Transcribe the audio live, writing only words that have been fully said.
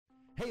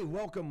Hey,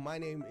 welcome. My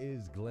name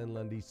is Glenn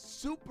Lundy.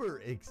 Super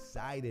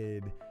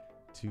excited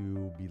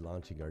to be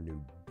launching our new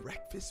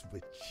Breakfast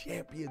with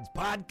Champions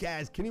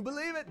podcast. Can you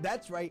believe it?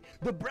 That's right.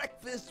 The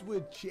Breakfast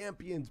with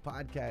Champions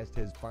podcast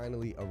has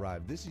finally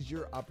arrived. This is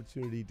your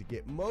opportunity to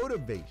get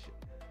motivation,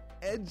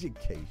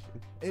 education,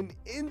 and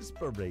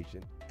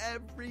inspiration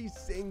every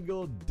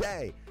single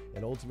day.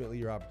 And ultimately,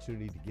 your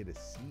opportunity to get a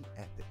seat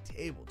at the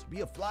table, to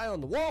be a fly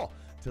on the wall,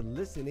 to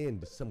listen in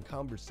to some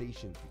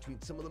conversations between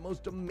some of the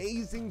most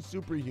amazing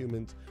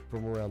superhumans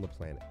from around the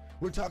planet.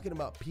 We're talking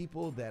about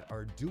people that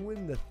are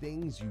doing the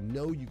things you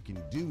know you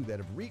can do, that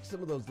have reached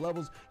some of those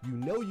levels you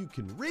know you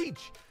can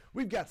reach.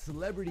 We've got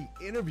celebrity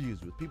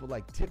interviews with people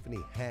like Tiffany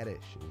Haddish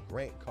and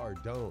Grant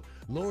Cardone,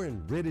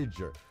 Lauren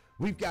Rittiger.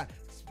 We've got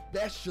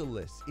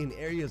specialists in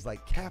areas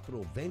like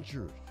capital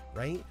ventures,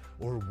 right?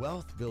 Or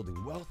wealth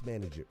building, wealth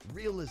management,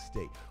 real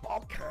estate,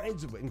 all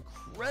kinds of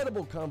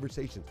incredible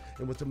conversations.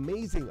 And what's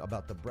amazing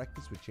about the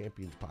Breakfast with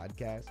Champions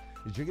podcast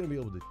is you're going to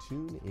be able to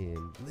tune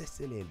in,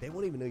 listen in. They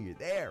won't even know you're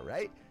there,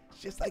 right? It's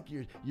just like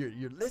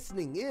you're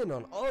listening in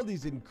on all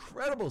these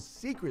incredible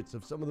secrets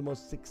of some of the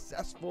most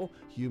successful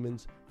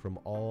humans from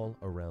all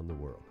around the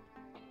world.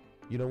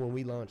 You know, when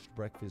we launched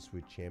Breakfast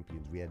with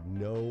Champions, we had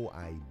no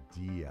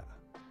idea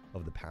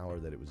of the power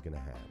that it was going to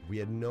have. We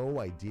had no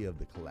idea of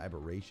the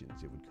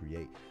collaborations it would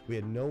create. We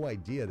had no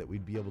idea that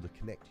we'd be able to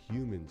connect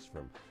humans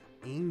from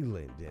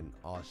England and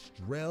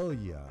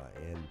Australia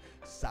and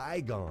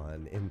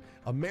Saigon and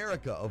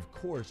America, of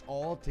course,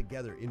 all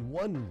together in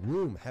one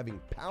room,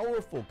 having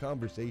powerful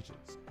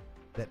conversations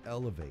that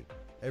elevate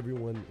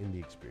everyone in the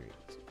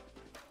experience.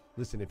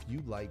 Listen, if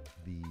you like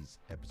these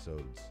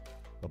episodes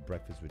of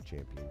Breakfast with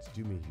Champions,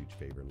 do me a huge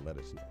favor and let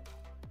us know.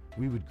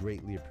 We would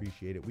greatly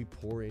appreciate it. We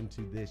pour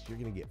into this. You're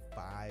going to get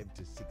 5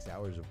 to 6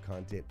 hours of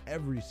content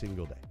every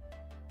single day,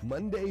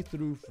 Monday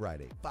through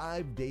Friday,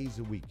 5 days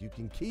a week. You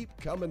can keep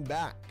coming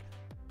back.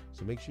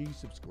 So make sure you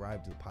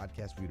subscribe to the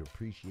podcast. We'd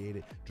appreciate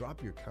it.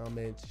 Drop your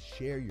comments,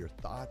 share your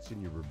thoughts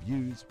and your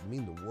reviews. It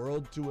mean the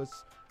world to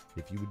us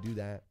if you would do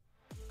that.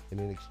 And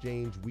in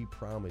exchange, we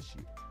promise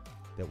you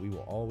that we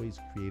will always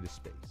create a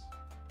space,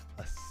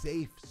 a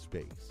safe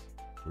space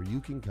where you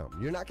can come.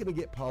 You're not going to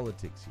get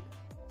politics here.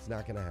 It's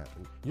not going to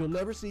happen. You'll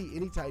never see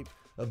any type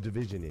of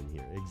division in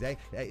here.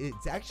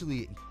 It's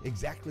actually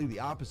exactly the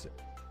opposite.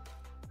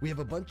 We have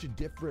a bunch of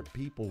different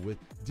people with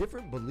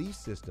different belief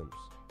systems,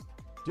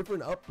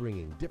 different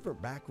upbringing, different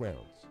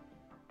backgrounds.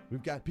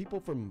 We've got people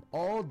from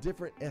all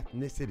different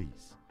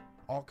ethnicities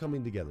all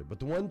coming together. But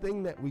the one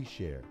thing that we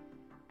share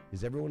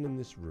is everyone in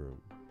this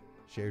room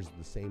shares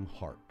the same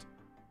heart.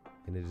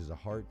 And it is a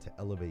heart to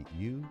elevate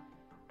you,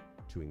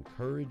 to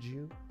encourage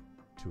you,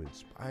 to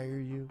inspire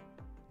you,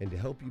 and to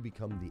help you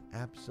become the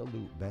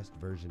absolute best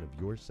version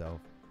of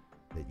yourself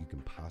that you can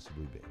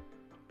possibly be.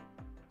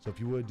 So if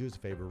you would, do us a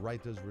favor,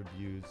 write those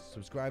reviews,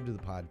 subscribe to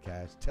the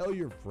podcast, tell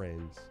your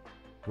friends.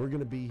 We're going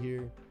to be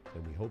here,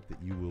 and we hope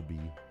that you will be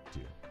too.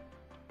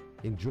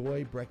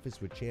 Enjoy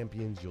Breakfast with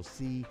Champions. You'll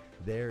see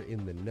there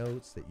in the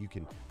notes that you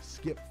can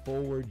skip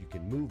forward, you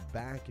can move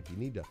back. If you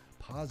need to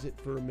pause it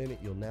for a minute,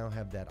 you'll now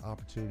have that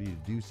opportunity to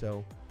do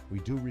so. We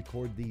do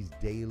record these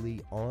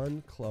daily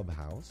on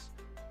Clubhouse.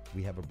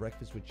 We have a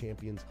Breakfast with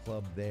Champions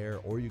club there,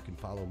 or you can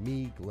follow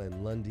me,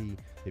 Glenn Lundy,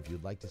 if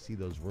you'd like to see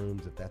those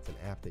rooms. If that's an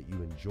app that you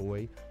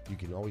enjoy, you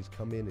can always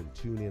come in and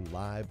tune in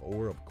live,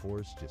 or of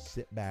course, just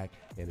sit back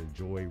and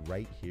enjoy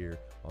right here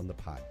on the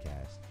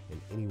podcast and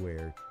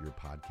anywhere your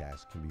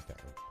podcast can be found.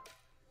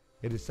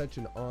 It is such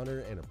an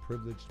honor and a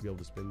privilege to be able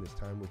to spend this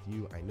time with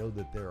you. I know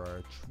that there are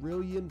a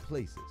trillion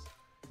places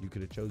you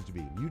could have chose to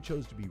be. You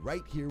chose to be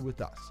right here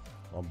with us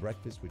on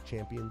Breakfast with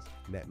Champions,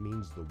 and that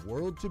means the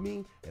world to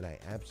me, and I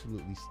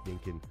absolutely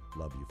stinking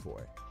love you for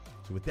it.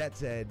 So with that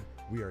said,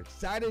 we are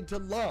excited to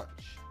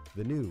launch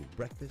the new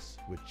Breakfast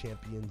with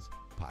Champions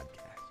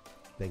podcast.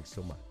 Thanks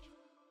so much.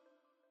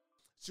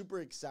 Super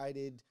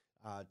excited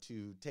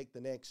to take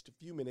the next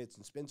few minutes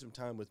and spend some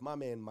time with my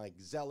man, Mike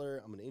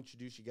Zeller. I'm going to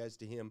introduce you guys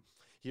to him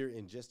here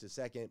in just a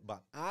second,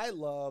 but I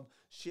love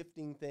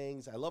shifting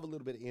things. I love a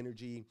little bit of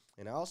energy,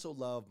 and I also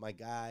love my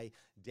guy,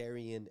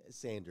 Darian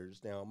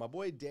Sanders. Now, my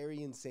boy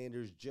Darian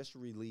Sanders just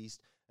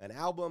released an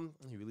album.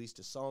 He released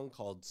a song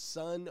called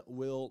Sun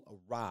Will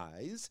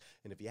Rise,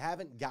 and if you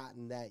haven't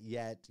gotten that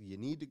yet, you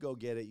need to go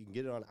get it. You can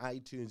get it on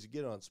iTunes, you can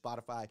get it on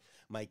Spotify.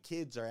 My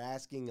kids are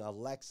asking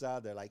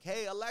Alexa, they're like,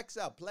 hey,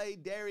 Alexa, play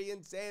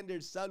Darian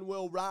Sanders' Sun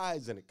Will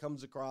Rise, and it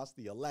comes across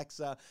the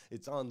Alexa.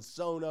 It's on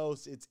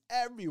Sonos. It's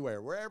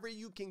everywhere. Wherever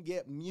you can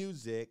get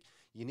music,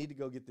 you need to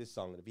go get this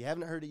song. And if you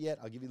haven't heard it yet,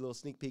 I'll give you a little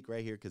sneak peek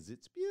right here because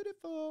it's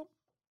beautiful.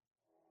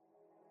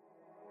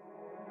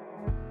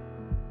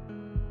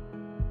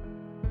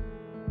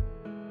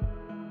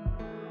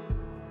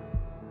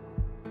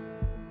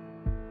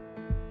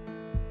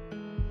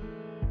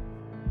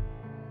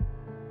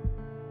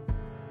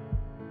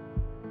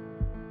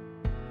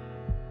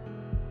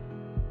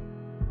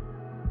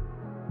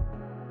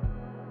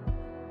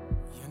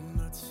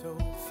 So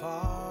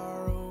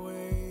far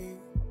away,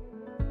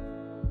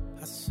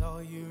 I saw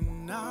you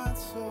not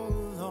so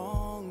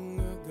long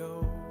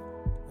ago.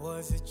 What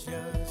was it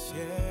just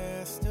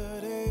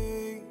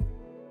yesterday?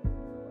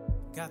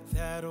 Got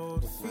that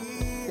old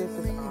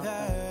feeling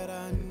that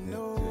I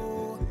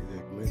know.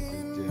 He's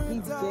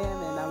jamming,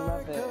 I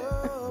love it.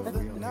 Of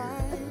the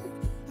night,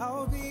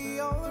 I'll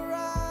be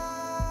alright.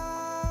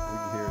 We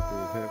can hear it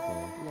through his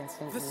headphones. Yes,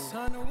 The it is.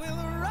 sun will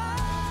arise.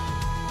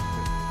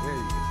 There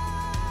you go.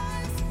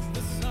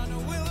 The sun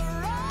will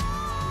arise.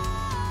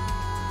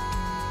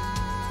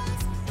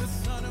 The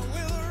sun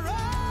will arise.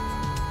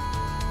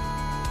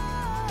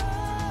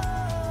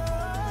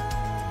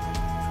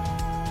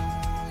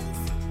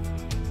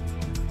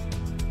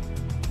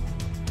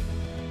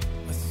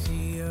 A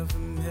sea of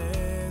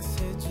messages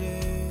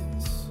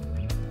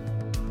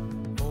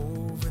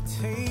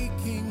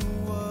overtaking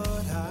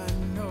what I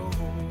know.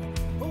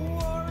 A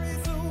war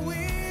is a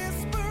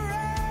whisper,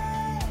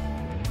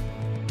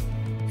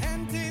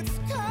 and it's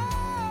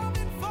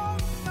coming for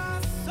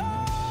my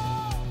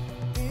soul.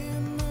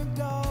 In the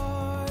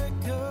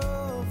dark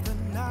of the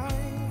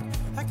night,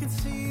 I can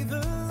see the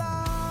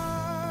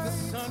light. The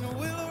sun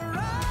will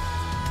arise.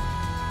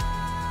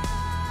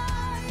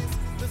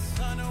 The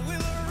sun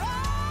will arise.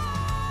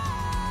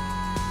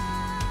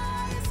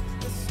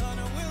 The sun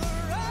will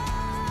arise.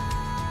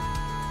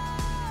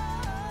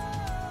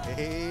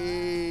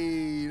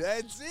 Hey,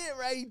 that's it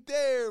right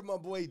there. My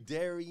boy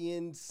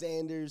Darian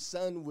Sanders,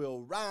 Sun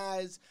Will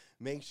Rise.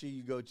 Make sure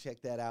you go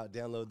check that out.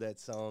 Download that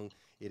song.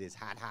 It is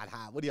hot, hot,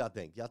 hot. What do y'all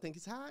think? Y'all think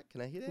it's hot?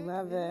 Can I hit it?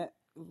 Love it.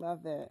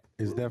 Love it.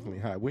 It's definitely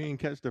hot. We didn't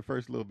catch the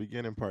first little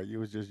beginning part. It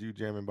was just you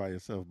jamming by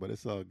yourself, but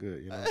it's all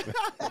good. You know what I'm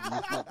saying?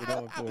 You popped it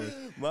on for us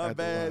My after a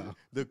bad. while.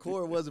 The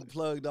cord wasn't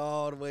plugged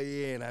all the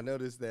way in. I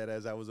noticed that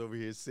as I was over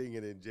here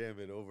singing and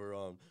jamming over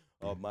on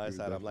my You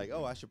side. I'm like,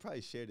 definitely oh, I should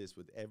probably share this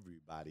with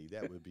everybody.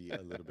 That would be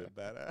a little bit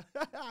better.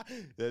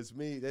 That's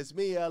me. That's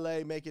me, LA,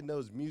 making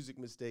those music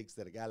mistakes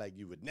that a guy like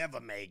you would never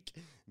make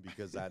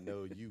because I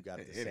know you got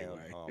the sound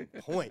Anyway. on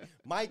point.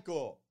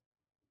 Michael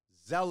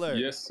Zeller.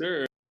 Yes,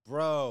 sir.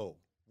 Bro,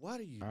 what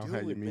are you I don't doing,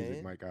 have your music,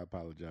 man? Mike. I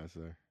apologize,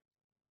 sir.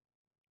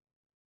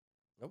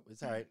 Nope,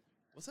 it's all right.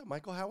 What's up,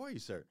 Michael? How are you,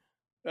 sir?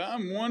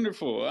 I'm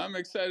wonderful. I'm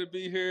excited to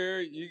be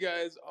here. You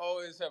guys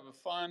always have a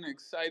fun,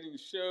 exciting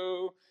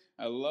show.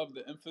 I love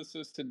the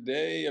emphasis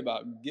today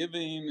about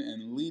giving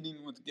and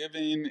leading with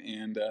giving.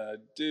 And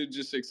dude,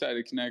 just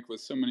excited to connect with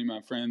so many of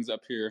my friends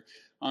up here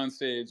on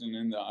stage and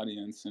in the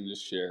audience and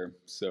just share.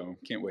 So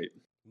can't wait.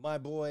 My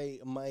boy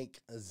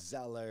Mike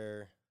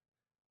Zeller.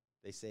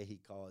 They say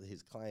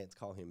his clients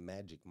call him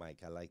Magic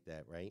Mike. I like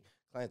that, right?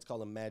 Clients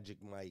call him Magic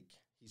Mike.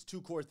 He's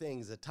two core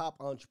things: a top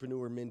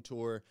entrepreneur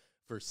mentor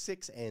for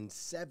 6- and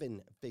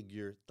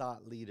 7-figure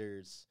thought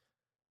leaders.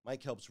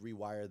 Mike helps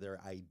rewire their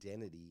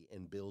identity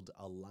and build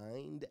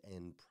aligned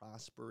and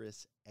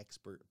prosperous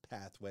expert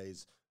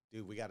pathways.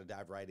 Dude, we got to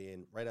dive right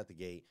in, right out the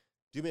gate.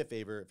 Do me a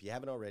favor, if you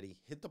haven't already,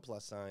 hit the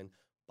plus sign,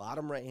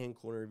 bottom right-hand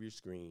corner of your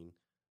screen.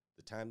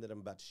 The time that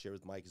I'm about to share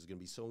with Mike is going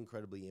to be so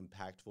incredibly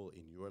impactful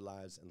in your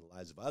lives and the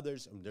lives of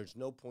others, and there's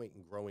no point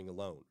in growing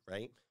alone,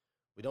 right?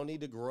 We don't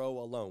need to grow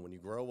alone. When you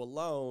grow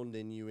alone,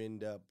 then you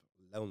end up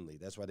lonely.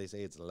 That's why they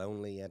say it's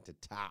lonely at the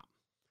top.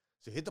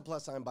 So hit the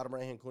plus sign, bottom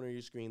right-hand corner of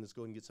your screen. Let's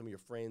go and get some of your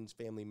friends,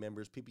 family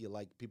members, people you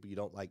like, people you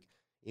don't like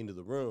into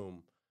the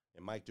room.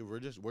 And Mike, dude, we're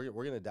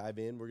going to dive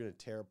in. We're going to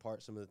tear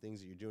apart some of the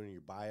things that you're doing in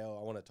your bio.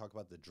 I want to talk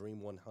about the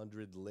Dream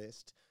 100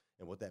 list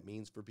and what that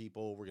means for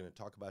people. We're going to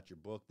talk about your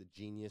book, The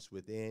Genius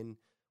Within,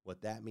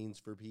 what that means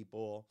for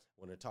people.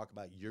 I want to talk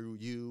about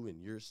you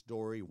and your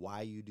story,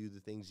 why you do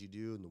the things you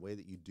do and the way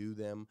that you do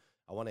them.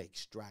 I want to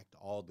extract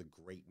all the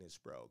greatness,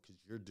 bro,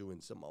 because you're doing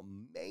some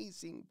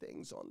amazing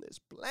things on this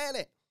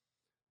planet.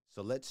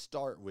 So let's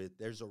start with,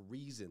 there's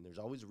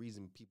always a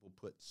reason people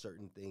put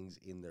certain things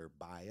in their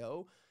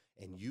bio,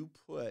 and you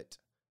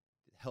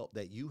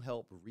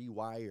help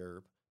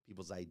rewire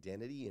people's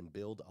identity and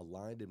build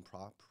aligned and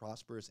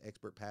prosperous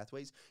expert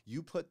pathways.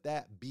 You put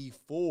that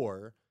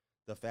before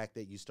the fact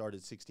that you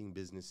started 16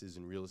 businesses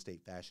in real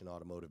estate, fashion,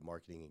 automotive,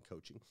 marketing, and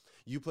coaching.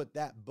 You put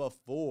that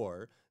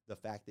before the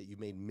fact that you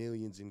made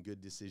millions in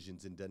good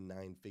decisions and done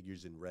 9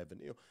 figures in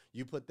revenue.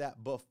 You put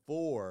that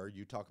before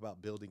you talk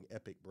about building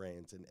epic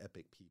brands and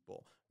epic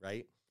people,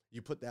 right?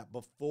 You put that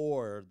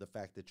before the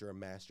fact that you're a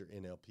master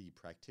NLP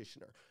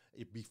practitioner.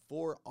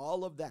 Before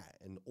all of that,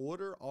 and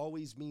order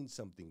always means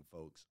something,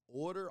 folks.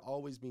 Order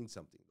always means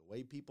something. The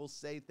way people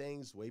say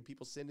things, the way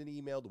people send an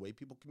email, the way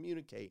people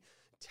communicate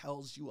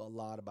tells you a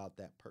lot about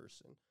that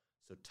person.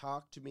 So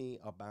talk to me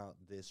about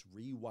this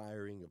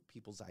rewiring of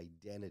people's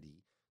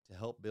identity to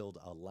help build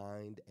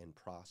aligned and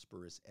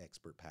prosperous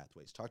expert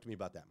pathways. Talk to me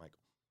about that, Michael.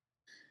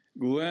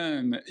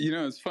 Glenn,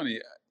 it's funny.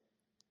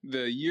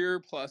 The year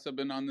plus I've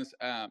been on this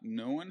app,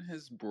 no one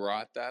has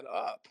brought that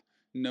up.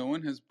 No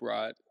one has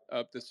brought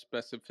up the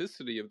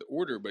specificity of the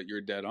order, but you're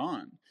dead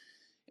on.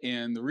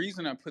 And the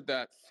reason I put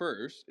that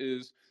first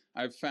is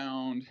I've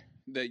found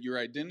that your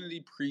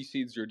identity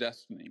precedes your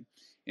destiny.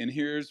 And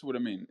here's what I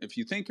mean. If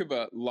you think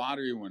about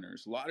lottery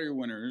winners,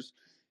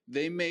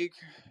 they make,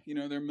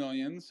 their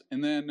millions,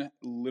 and then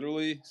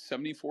literally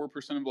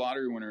 74% of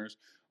lottery winners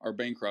are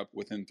bankrupt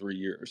within 3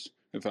 years,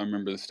 if I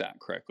remember the stat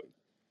correctly.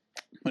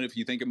 But if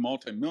you think a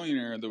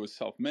multimillionaire that was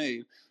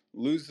self-made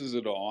loses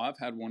it all, I've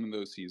had one of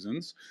those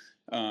seasons,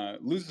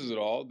 loses it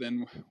all,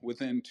 then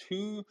within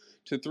 2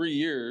 to 3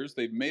 years,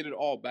 they've made it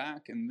all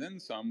back and then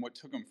some. What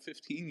took them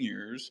 15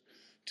 years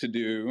to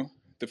do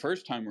the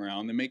first time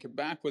around, they make it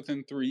back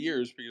within 3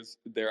 years because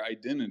their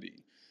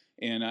identity.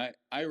 And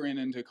I ran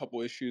into a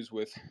couple issues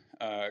with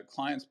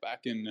clients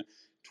back in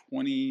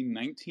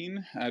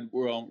 2019. I had,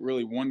 well,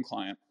 really one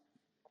client.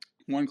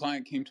 One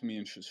client came to me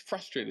and she was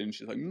frustrated and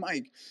she's like,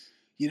 Mike,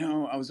 you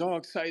know, I was all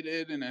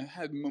excited and I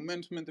had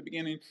momentum at the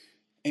beginning,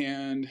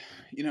 and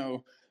you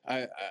know,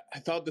 I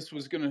thought this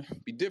was going to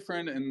be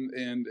different and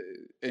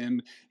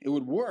it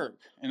would work.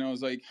 And I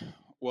was like,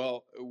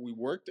 well, we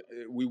worked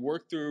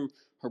through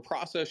her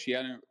process. She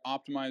hadn't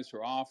optimized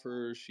her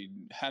offer. She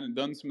hadn't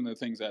done some of the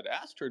things I'd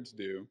asked her to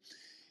do,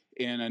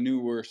 and I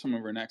knew were some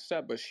of her next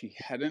steps, but she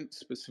hadn't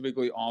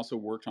specifically also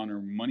worked on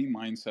her money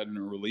mindset and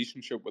her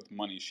relationship with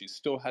money. She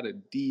still had a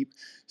deep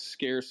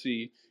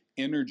scarcity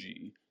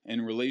energy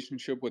and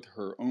relationship with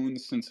her own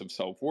sense of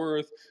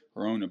self-worth,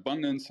 her own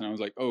abundance. And I was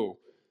like, oh,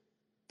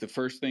 the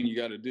first thing you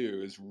got to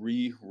do is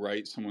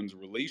rewrite someone's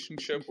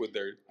relationship with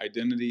their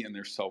identity and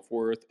their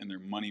self-worth and their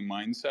money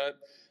mindset.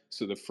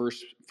 So the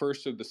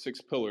first of the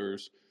 6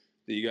 pillars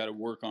that you got to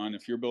work on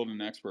if you're building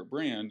an expert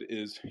brand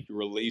is your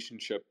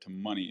relationship to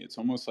money. It's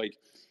almost like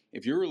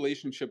if your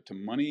relationship to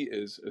money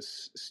is a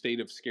state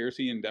of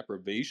scarcity and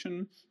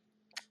deprivation,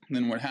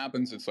 then what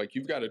happens, it's like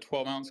you've got a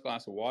 12-ounce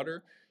glass of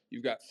water,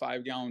 you've got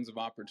 5 gallons of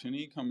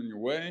opportunity coming your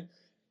way,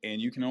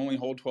 and you can only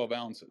hold 12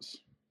 ounces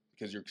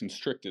because you're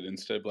constricted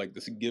instead of like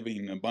this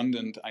giving,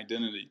 abundant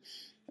identity.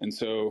 And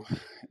so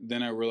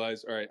then I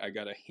realized, all right, I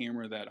got to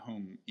hammer that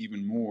home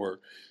even more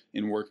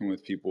in working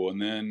with people.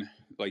 And then,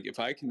 like, if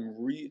I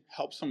can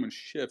help someone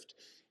shift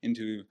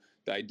into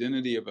the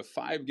identity of a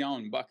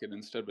 5-gallon bucket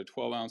instead of a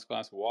 12-ounce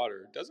glass of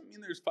water, it doesn't mean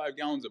there's 5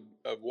 gallons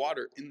of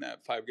water in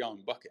that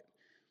 5-gallon bucket,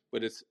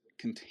 but its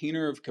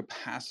container of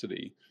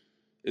capacity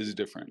is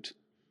different,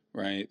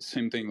 right?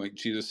 Same thing, like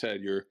Jesus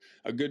said,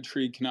 a good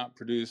tree cannot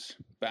produce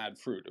bad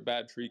fruit. A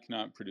bad tree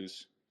cannot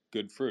produce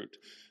good fruit.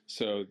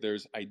 So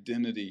there's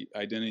identity.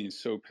 Identity is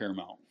so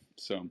paramount.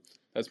 So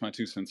that's my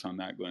 2 cents on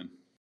that, Glenn.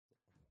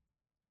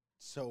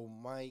 So,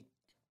 Mike,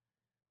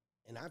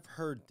 and I've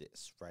heard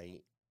this,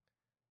 right?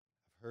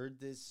 I've heard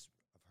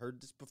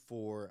this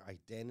before.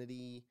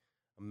 Identity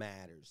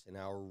matters. And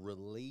our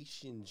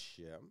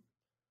relationship,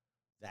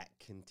 that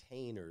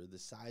container, the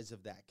size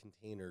of that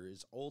container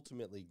is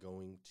ultimately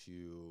going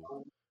to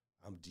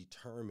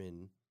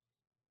determine,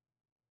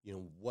 you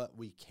know, what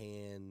we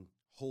can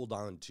hold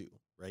on to,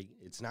 right?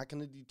 It's not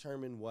going to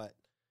determine what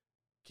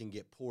can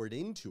get poured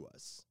into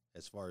us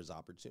as far as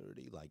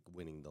opportunity, like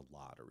winning the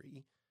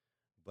lottery,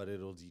 but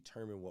it'll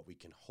determine what we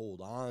can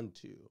hold on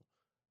to,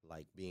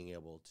 like being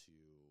able to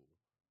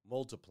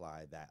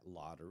multiply that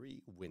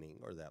lottery winning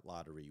or that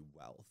lottery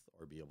wealth,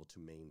 or be able to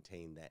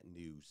maintain that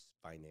new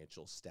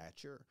financial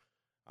stature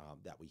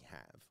that we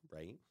have,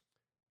 right?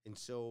 And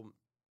so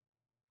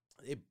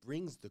it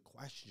brings the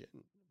question,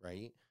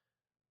 right?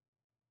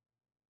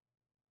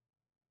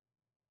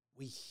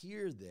 We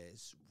hear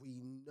this,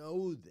 we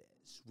know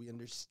this, we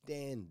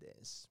understand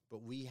this,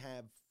 but we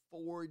have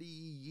 40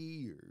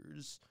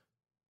 years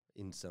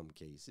in some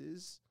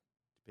cases,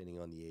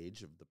 depending on the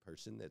age of the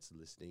person that's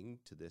listening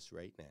to this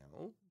right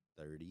now,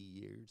 30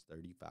 years,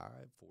 35,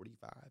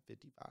 45,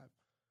 55.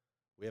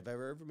 We have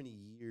however many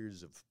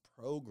years of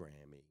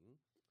programming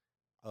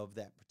of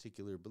that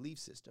particular belief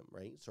system,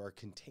 right? So our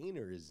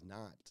container is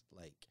not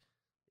like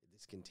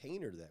this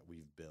container that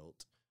we've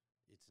built.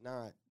 It's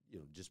not, you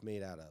know, just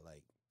made out of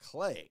like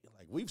clay.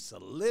 Like, we've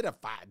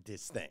solidified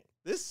this thing.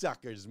 This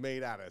sucker's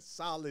made out of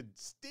solid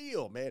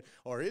steel, man,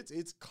 or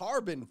it's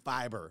carbon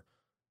fiber,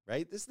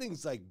 right? This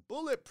thing's like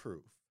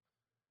bulletproof.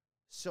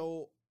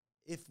 So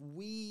if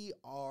we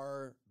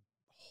are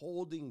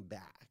holding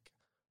back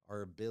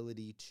our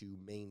ability to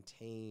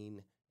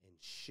maintain and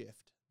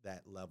shift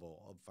that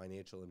level of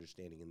financial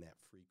understanding and that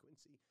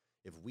frequency,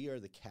 if we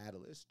are the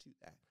catalyst to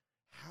that,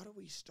 how do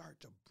we start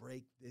to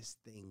break this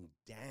thing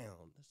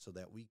down so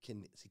that we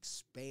can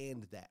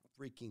expand that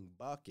freaking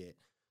bucket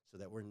so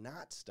that we're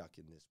not stuck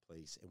in this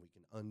place and we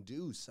can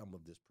undo some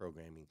of this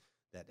programming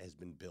that has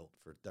been built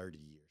for 30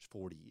 years,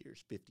 40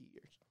 years, 50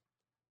 years?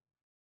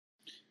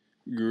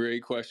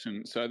 Great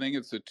question. So I think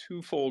it's a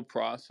twofold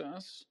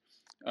process.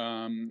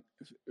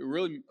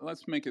 Really,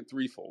 let's make it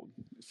threefold.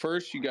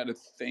 First, you got to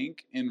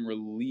think and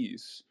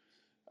release.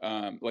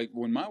 Like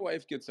when my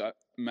wife gets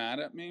mad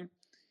at me,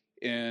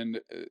 and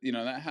you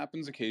know that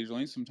happens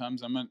occasionally.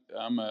 Sometimes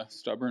I'm a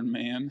stubborn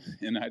man,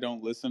 and I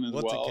don't listen as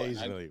well.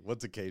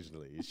 What's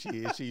occasionally? Is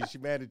she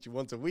mad at you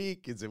once a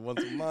week? Is it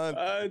once a month?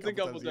 It's a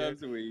couple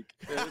times a week.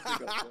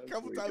 A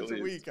couple times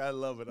a week. I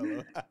love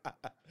it.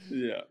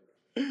 Yeah.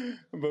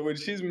 But when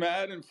she's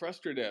mad and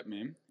frustrated at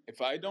me, if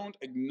I don't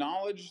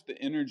acknowledge the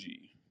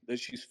energy that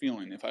she's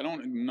feeling, if I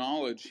don't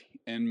acknowledge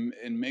and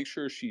make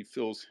sure she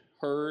feels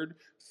heard,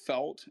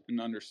 felt, and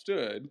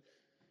understood,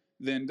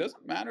 then it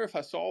doesn't matter if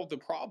I solve the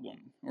problem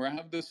or I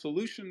have the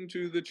solution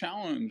to the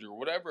challenge or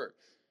whatever.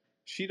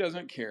 She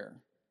doesn't care.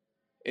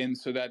 And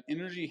so that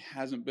energy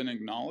hasn't been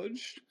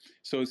acknowledged.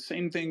 So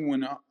same thing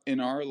when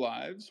in our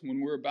lives, when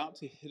we're about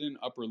to hit an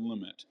upper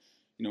limit,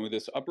 with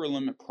this upper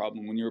limit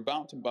problem, when you're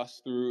about to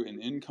bust through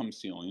an income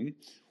ceiling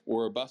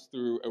or bust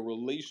through a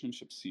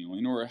relationship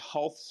ceiling or a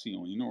health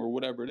ceiling or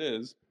whatever it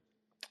is,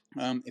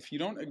 if you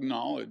don't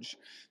acknowledge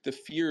the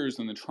fears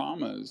and the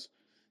traumas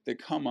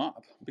that come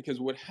up, because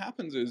what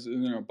happens is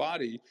in our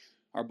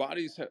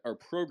bodies are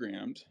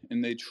programmed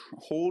and they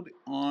hold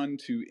on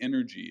to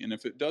energy. And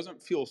if it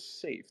doesn't feel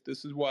safe,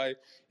 this is why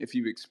if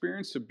you've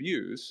experienced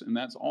abuse and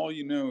that's all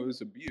you know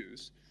is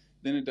abuse,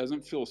 then it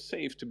doesn't feel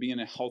safe to be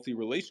in a healthy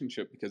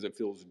relationship because it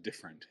feels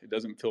different. It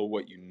doesn't feel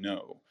what you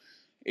know.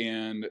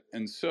 And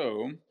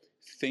so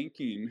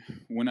thinking,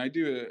 when I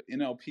do an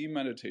NLP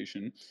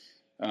meditation,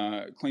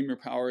 Claim Your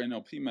Power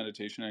NLP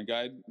meditation, I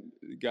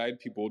guide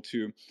people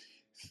to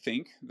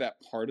think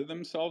that part of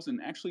themselves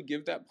and actually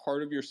give that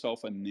part of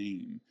yourself a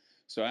name.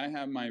 So I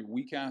have my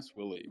weak ass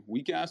Willie.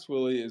 Weak ass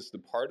Willie is the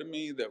part of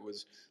me that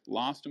was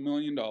lost $1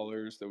 million,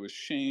 that was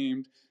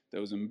shamed, that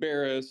was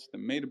embarrassed, that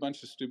made a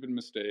bunch of stupid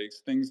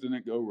mistakes, things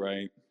didn't go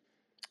right,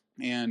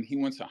 and he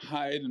wants to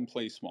hide and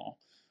play small.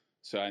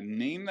 So I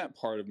name that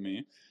part of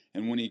me,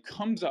 and when he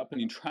comes up and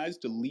he tries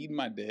to lead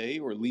my day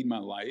or lead my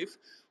life,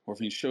 or if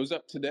he shows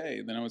up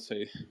today, then I would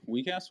say,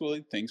 weak ass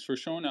Willie, thanks for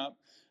showing up.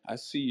 I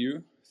see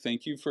you.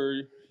 Thank you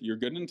for your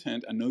good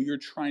intent. I know you're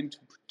trying to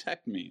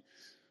protect me.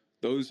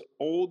 Those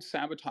old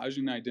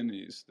sabotaging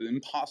identities, the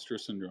imposter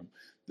syndrome,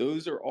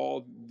 those are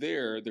all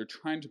there. They're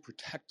trying to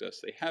protect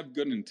us. They have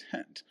good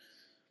intent.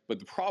 But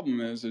the problem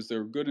is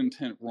their good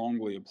intent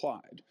wrongly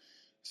applied.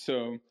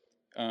 So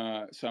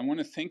I want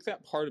to thank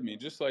that part of me,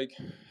 just like,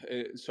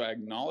 so I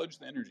acknowledge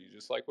the energy,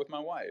 just like with my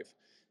wife.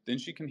 Then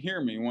she can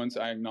hear me once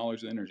I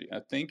acknowledge the energy. I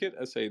thank it,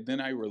 I say, then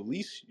I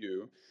release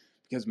you,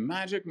 because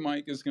Magic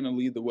Mike is going to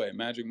lead the way.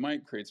 Magic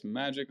Mike creates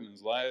magic in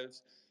his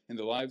lives, in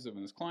the lives of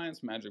his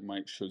clients. Magic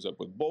Mike shows up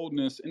with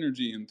boldness,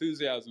 energy,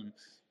 enthusiasm,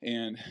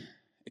 and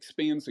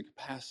expands the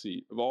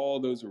capacity of all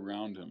those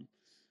around him.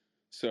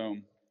 So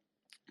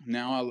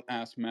now I'll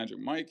ask Magic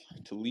Mike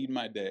to lead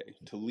my day,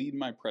 to lead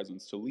my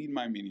presence, to lead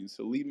my meetings,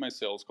 to lead my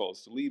sales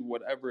calls, to lead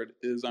whatever it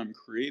is I'm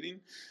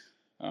creating.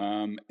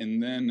 And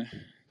then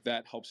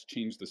that helps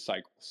change the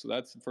cycle. So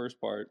that's the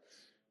first part.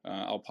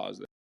 I'll pause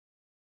there.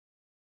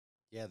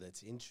 Yeah,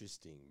 that's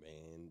interesting,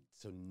 man.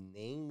 So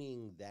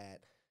naming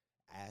that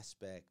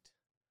aspect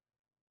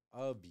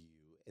of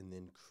you and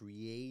then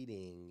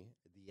creating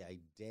the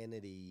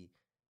identity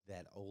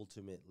that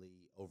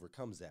ultimately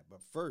overcomes that.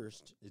 But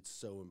first, it's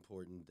so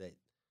important that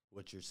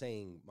what you're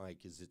saying,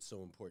 Mike, is it's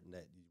so important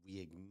that we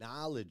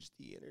acknowledge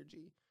the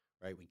energy,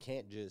 right? We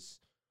can't just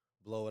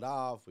blow it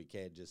off. We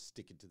can't just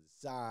stick it to the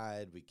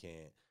side. We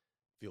can't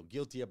feel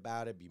guilty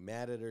about it, be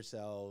mad at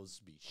ourselves,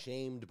 be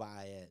shamed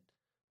by it,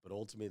 but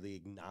ultimately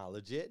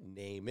acknowledge it,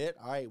 name it.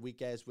 All right,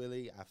 weak ass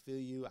Willie, I feel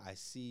you, I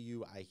see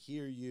you, I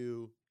hear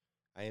you,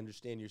 I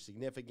understand your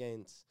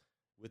significance.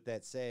 With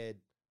that said,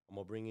 I'm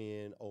going to bring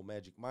in old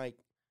Magic Mike.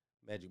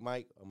 Magic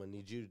Mike, I'm going to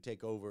need you to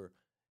take over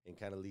and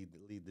kind of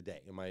lead the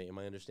day. Am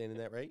I understanding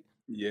that right?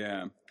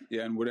 Yeah.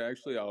 And what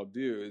actually I'll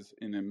do is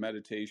in a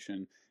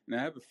meditation, and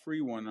I have a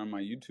free one on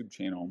my YouTube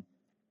channel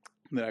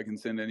that I can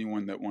send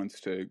anyone that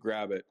wants to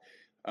grab it.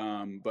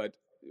 But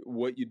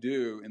what you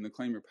do in the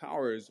Claim Your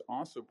Power is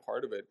also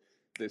part of it.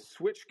 The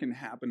switch can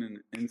happen in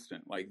an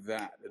instant like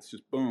that. It's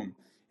just boom.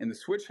 And the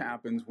switch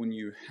happens when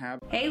you have...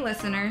 Hey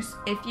listeners,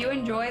 if you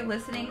enjoy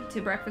listening to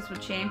Breakfast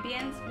with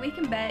Champions, we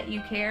can bet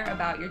you care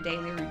about your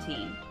daily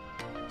routine.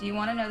 Do you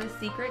want to know the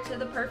secret to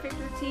the perfect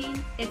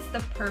routine? It's the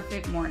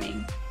perfect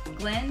morning.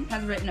 Glenn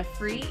has written a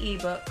free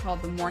ebook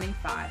called The Morning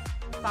 5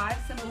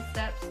 Simple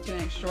Steps to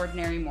an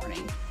Extraordinary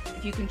Morning.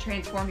 If you can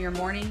transform your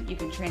morning, you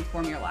can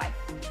transform your life.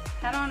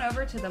 Head on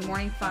over to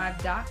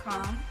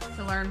themorning5.com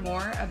to learn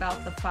more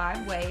about the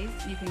 5 ways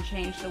you can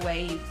change the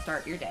way you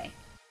start your day.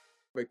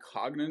 A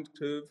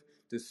cognitive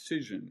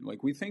decision.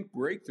 Like we think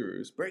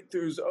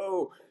breakthroughs,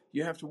 oh,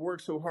 you have to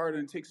work so hard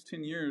and it takes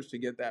 10 years to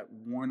get that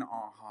one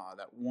aha,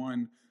 that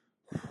one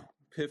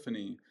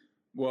epiphany.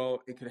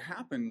 Well, it could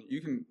happen.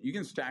 You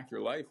can stack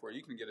your life where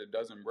you can get a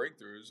dozen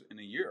breakthroughs in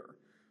a year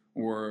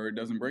or a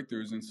dozen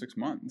breakthroughs in 6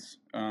 months.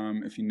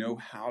 If you know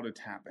how to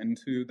tap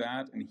into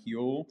that and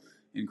heal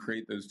and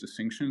create those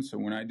distinctions. So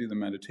when I do the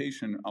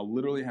meditation, I'll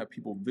literally have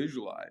people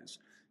visualize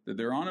that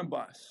they're on a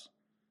bus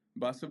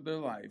of their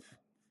life,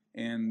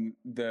 and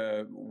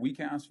the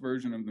weak-ass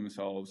version of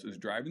themselves is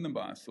driving the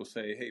bus. They'll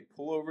say, hey,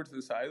 pull over to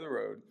the side of the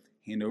road,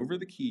 hand over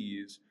the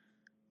keys,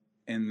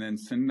 and then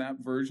send that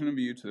version of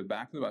you to the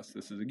back of the bus.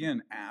 This is,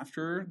 again,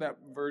 after that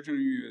version of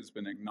you has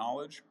been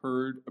acknowledged,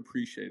 heard,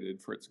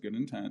 appreciated for its good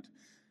intent.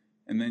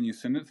 And then you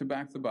send it to the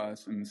back of the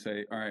bus and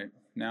say, all right,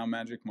 now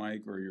Magic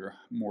Mike or your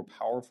more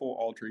powerful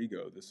alter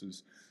ego. This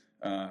is,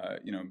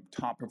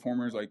 top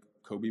performers like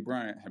Kobe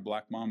Bryant had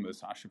Black Mamba,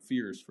 Sasha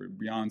Fierce for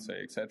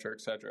Beyonce, et cetera,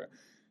 et cetera.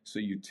 So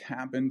you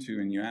tap into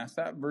and you ask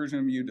that version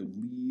of you to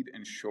lead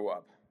and show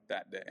up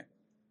that day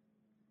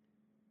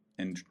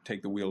and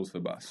take the wheels of the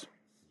bus.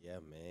 Yeah,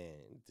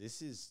 man.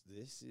 This is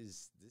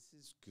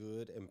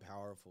good and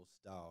powerful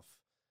stuff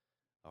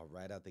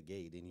right out the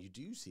gate. And you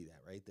do see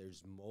that, right?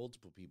 There's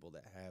multiple people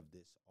that have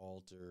this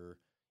alter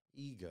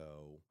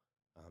ego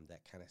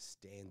that kind of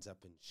stands up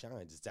and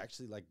shines. It's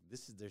actually like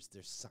there's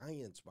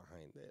science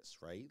behind this,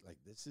 right? Like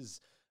this is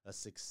a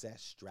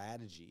success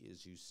strategy.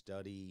 As you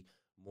study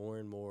more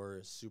and more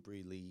super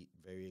elite,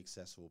 very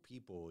accessible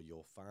people,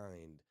 you'll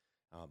find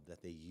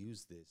that they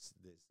use this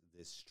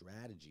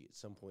strategy at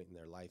some point in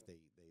their life. They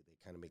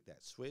kind of make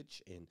that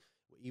switch. And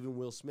even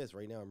Will Smith,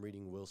 right now I'm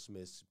reading Will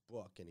Smith's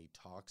book, and he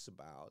talks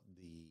about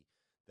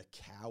the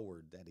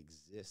coward that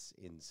exists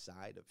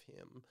inside of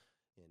him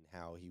and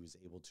how he was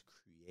able to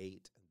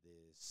create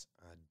this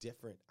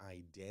different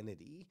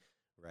identity,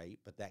 right?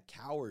 But that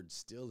coward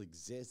still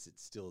exists.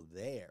 It's still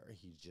there.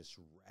 He just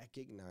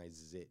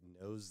recognizes it,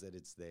 knows that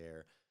it's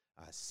there,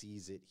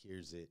 sees it,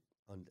 hears it,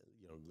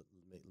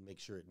 make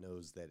sure it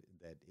knows that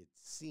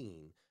it's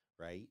seen,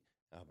 right?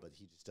 But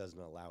he just doesn't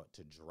allow it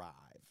to drive.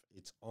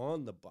 It's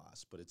on the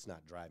bus, but it's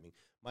not driving.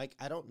 Mike,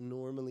 I don't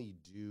normally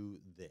do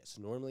this.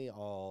 Normally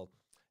I'll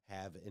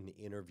have an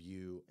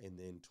interview, and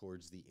then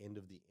towards the end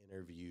of the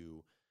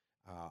interview,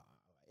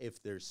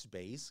 if there's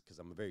space, because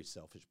I'm a very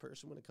selfish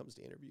person when it comes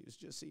to interviews,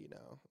 just so you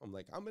know, I'm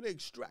like, I'm going to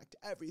extract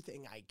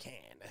everything I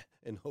can,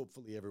 and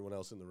hopefully everyone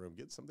else in the room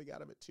gets something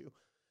out of it too.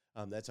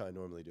 That's how I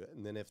normally do it.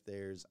 And then if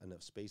there's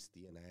enough space at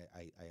the end,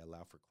 I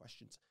allow for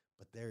questions.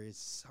 But there is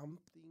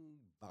something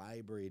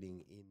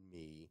vibrating in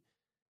me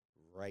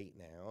right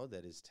now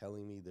that is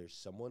telling me there's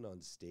someone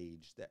on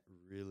stage that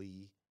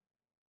really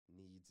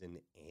needs an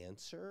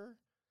answer.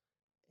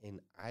 And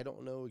I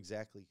don't know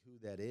exactly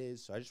who that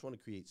is. So I just want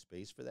to create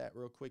space for that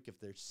real quick. If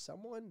there's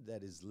someone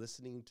that is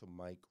listening to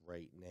Mike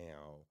right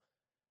now,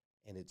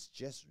 and it's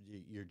just,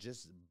 you're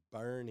just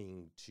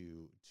burning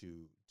to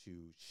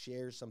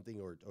share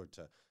something or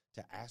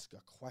to ask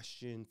a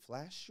question,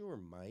 flash your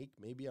mic.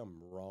 Maybe I'm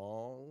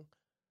wrong.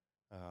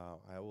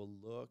 I will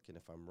look, and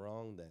if I'm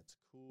wrong, that's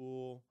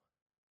cool.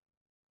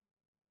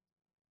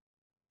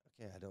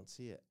 Okay, I don't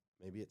see it.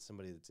 Maybe it's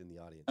somebody that's in the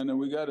audience. I know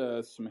we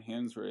got some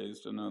hands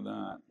raised. I know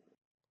that.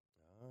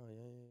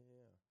 Oh,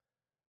 yeah.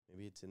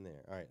 Maybe it's in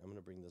there. All right, I'm going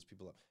to bring those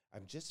people up.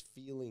 I'm just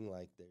feeling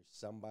like there's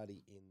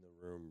somebody in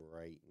the room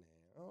right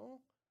now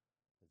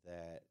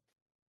that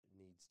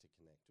needs to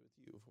connect with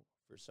you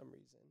for some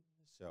reason.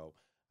 So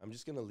I'm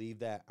just going to leave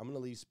that. I'm going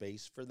to leave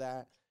space for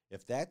that.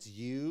 If that's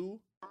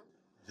you,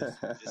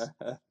 just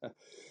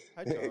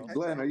hi, Hey, Charles.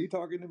 Glenn, are you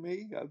talking to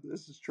me?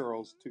 This is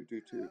Charles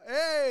 222.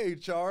 Hey,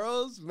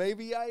 Charles.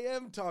 Maybe I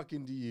am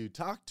talking to you.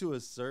 Talk to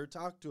us, sir.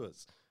 Talk to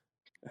us.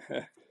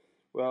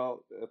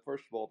 Well,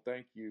 first of all,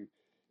 thank you.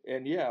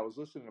 And yeah, I was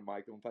listening to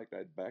Michael. In fact,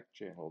 I back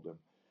channeled him.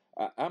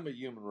 I'm a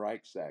human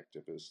rights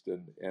activist,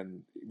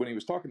 and when he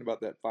was talking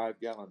about that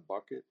 5-gallon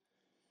bucket,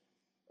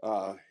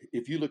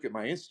 if you look at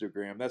my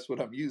Instagram, that's what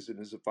I'm using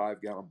is a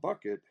 5-gallon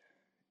bucket,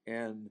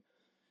 and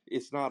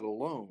it's not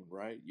alone,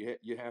 right?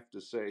 You have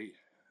to say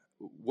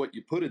what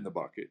you put in the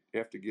bucket. You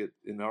have to get,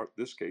 in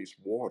this case,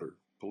 water,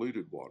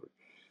 polluted water.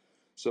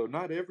 So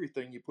not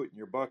everything you put in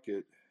your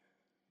bucket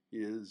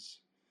is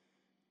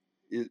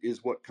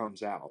what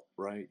comes out,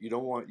 right?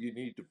 You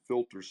need to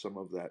filter some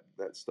of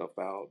that stuff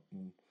out,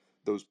 and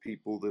those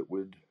people that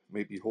would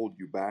maybe hold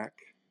you back.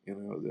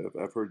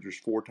 I've heard there's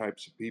 4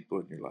 types of people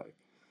in your life.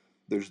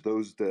 There's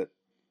those that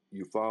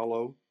you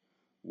follow,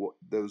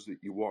 those that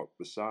you walk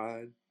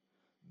beside,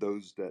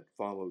 those that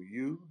follow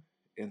you,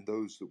 and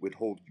those that would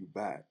hold you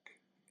back.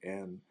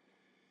 And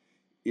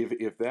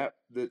if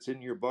that's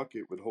in your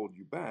bucket would hold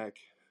you back,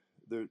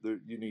 there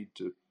you need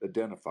to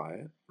identify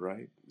it,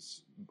 right?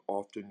 It's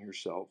often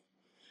yourself,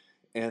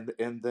 and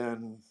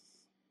then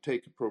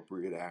take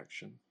appropriate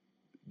action.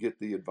 Get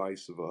the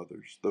advice of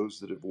others, those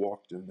that have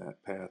walked in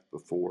that path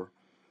before,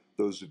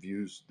 those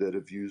that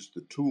have used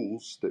the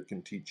tools that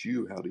can teach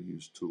you how to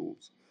use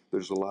tools.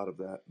 There's a lot of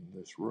that in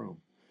this room.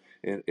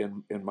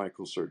 And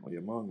Michael's certainly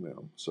among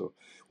them. So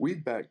we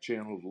back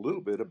channeled a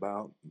little bit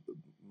about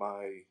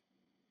my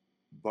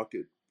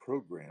bucket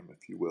program,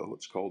 if you will.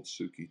 It's called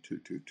Suki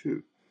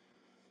 222.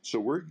 So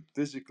we're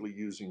physically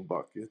using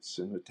buckets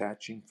and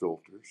attaching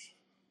filters.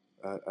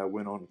 I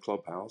went on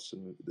Clubhouse,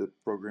 and the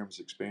program's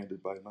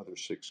expanded by another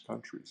 6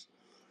 countries,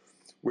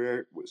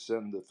 where we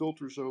send the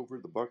filters over,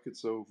 the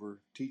buckets over,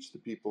 teach the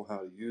people how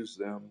to use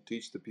them,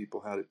 teach the people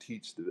how to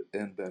teach the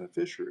end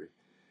beneficiary.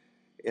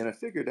 And I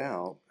figured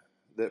out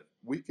that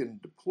we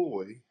can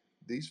deploy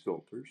these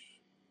filters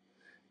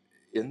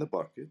in the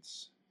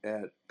buckets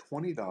at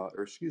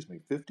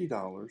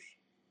 $50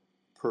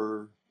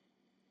 per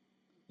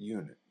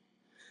unit.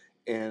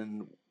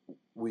 And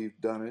we've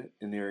done it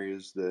in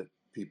areas that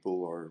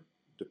people are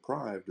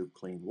deprived of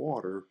clean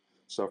water,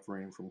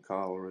 suffering from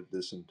cholera,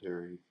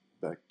 dysentery,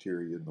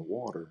 bacteria in the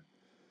water,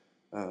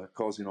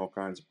 causing all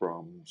kinds of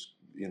problems,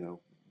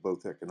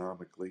 both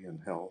economically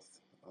and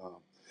health.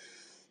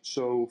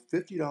 So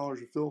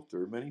 $50 a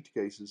filter, in many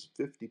cases,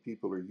 50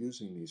 people are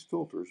using these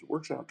filters. It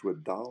works out to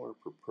 $1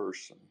 per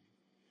person.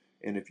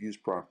 And if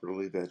used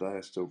properly, they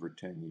last over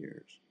 10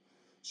 years.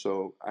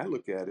 So I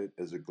look at it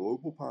as a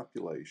global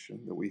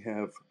population that we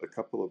have a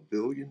couple of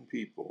billion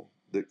people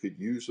that could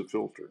use a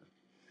filter.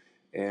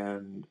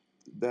 And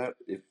that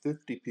if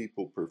 50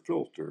 people per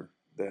filter,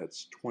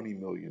 that's 20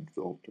 million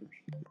filters.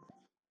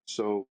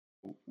 So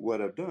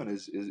what I've done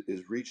is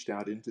reached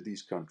out into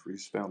these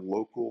countries, found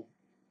local,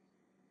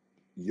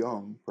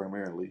 young,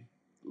 primarily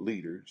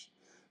leaders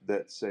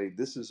that say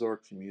this is our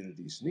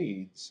community's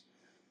needs,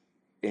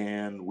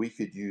 and we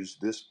could use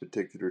this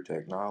particular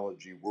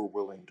technology. We're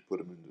willing to put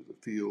them into the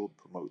field,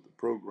 promote the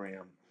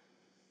program,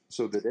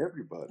 so that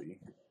everybody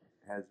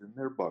has in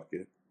their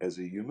bucket, as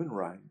a human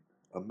right,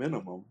 a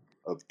minimum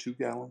of 2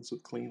 gallons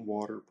of clean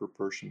water per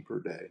person per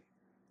day,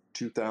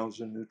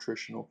 2,000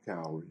 nutritional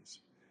calories,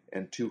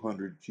 and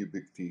 200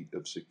 cubic feet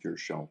of secure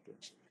shelter.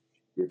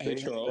 If Hey,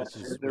 they have that Charles.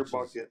 in their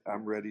bucket,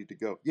 I'm ready to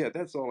go. Yeah,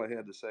 that's all I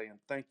had to say, and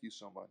thank you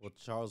so much. Well,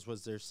 Charles,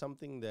 was there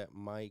something that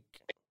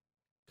Mike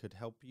could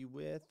help you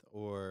with,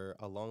 or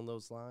along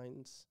those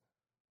lines?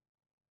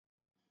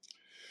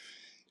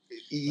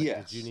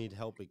 Yes. Did you need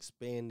help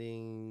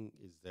expanding?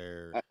 Is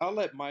there? I'll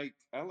let Mike.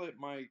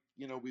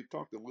 We've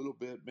talked a little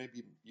bit.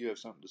 Maybe you have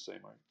something to say,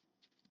 Mike.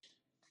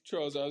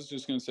 Charles, I was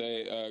just going to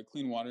say,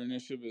 Clean Water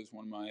Initiative is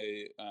one of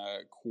my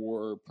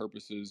core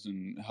purposes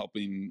in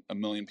helping 1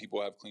 million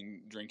people have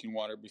clean drinking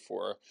water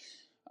before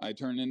I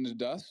turn into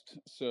dust.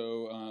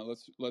 So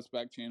let's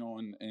back channel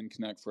and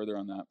connect further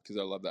on that, because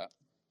I love that.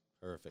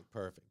 Perfect.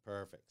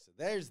 So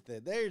there's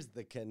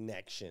the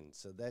connection.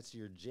 So that's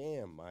your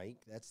jam, Mike.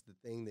 That's the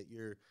thing that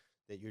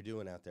you're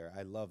doing out there.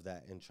 I love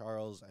that. And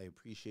Charles, I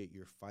appreciate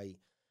your fight,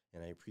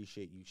 and I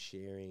appreciate you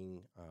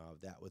sharing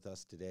that with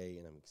us today.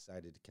 And I'm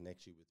excited to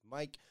connect you with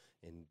Mike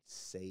and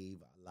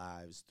save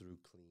lives through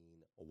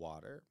clean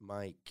water.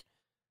 Mike,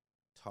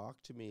 talk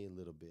to me a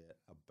little bit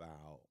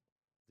about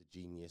the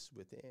genius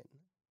within.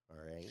 All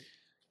right,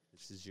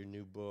 this is your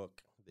new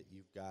book that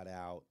you've got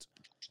out.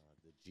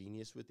 The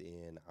Genius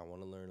Within. I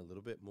want to learn a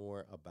little bit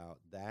more about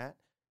that,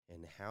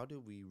 and how do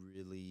we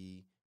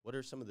really, what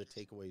are some of the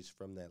takeaways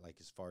from that, like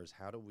as far as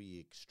how do we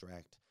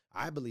extract,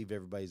 I believe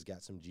everybody's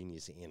got some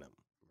genius in them,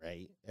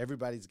 right?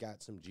 Everybody's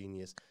got some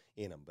genius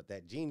in them, but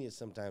that genius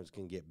sometimes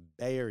can get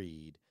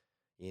buried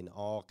in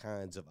all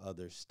kinds of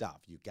other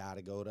stuff. You got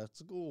to go to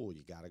school.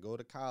 You got to go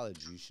to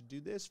college. You should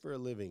do this for a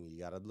living. You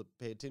got to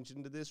pay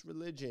attention to this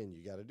religion.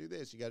 You got to do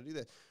this. You got to do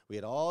that. We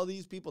had all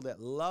these people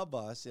that love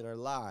us in our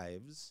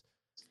lives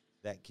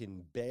that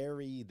can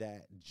bury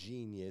that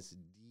genius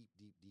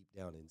deep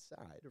down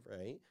inside,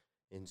 right?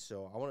 And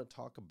so I want to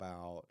talk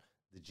about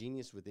the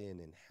genius within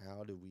and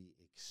how do we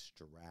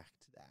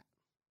extract that?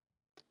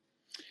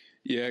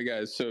 Yeah,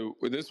 guys. So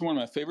this is one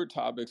of my favorite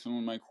topics, and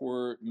one of my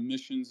core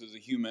missions as a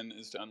human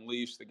is to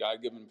unleash the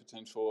God-given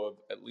potential of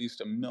at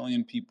least 1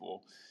 million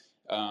people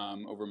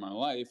over my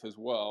life as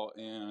well.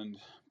 And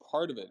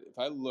part of it, if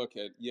I look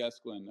at, yes,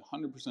 Glenn,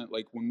 100%,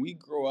 like when we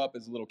grow up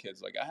as little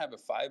kids, like I have a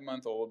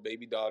 5-month-old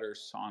baby daughter,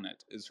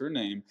 Sonnet is her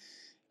name.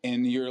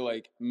 And you're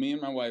like, me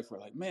and my wife were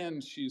like,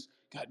 man, she's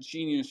got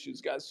genius.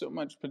 She's got so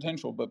much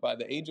potential. But by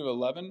the age of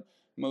 11,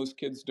 most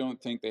kids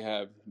don't think they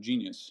have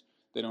genius.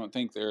 They don't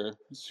think they're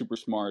super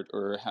smart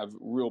or have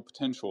real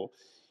potential.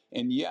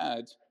 And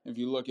yet, if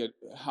you look at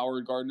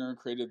Howard Gardner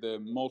created the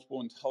multiple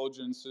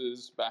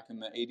intelligences back in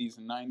the 80s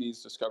and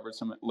 90s, discovered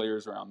some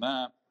layers around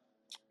that.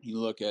 You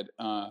look at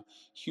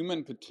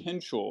human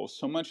potential,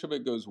 so much of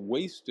it goes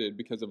wasted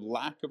because of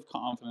lack of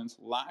confidence,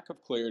 lack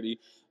of clarity,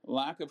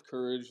 lack of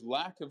courage,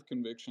 lack of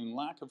conviction,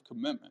 lack of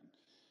commitment.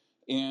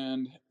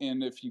 And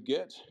if you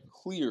get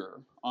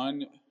clear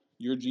on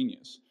your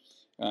genius,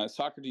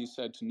 Socrates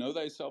said, to know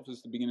thyself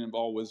is the beginning of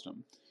all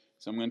wisdom.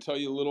 So I'm going to tell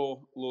you a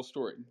little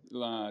story.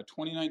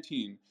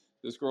 2019,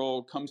 this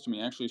girl comes to me.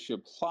 Actually, she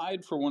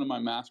applied for one of my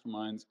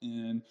masterminds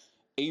in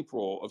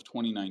April of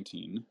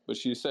 2019, but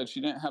she said she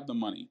didn't have the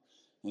money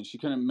and she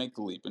couldn't make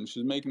the leap. And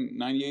she's making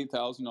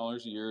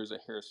 $98,000 a year as a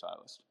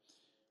hairstylist.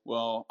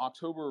 Well,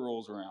 October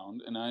rolls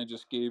around, and I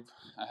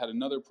had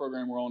another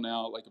program roll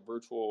out, like a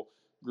virtual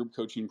group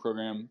coaching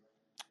program.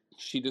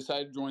 She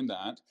decided to join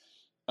that.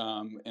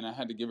 And I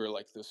had to give her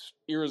like this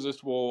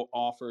irresistible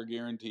offer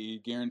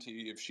guarantee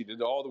if she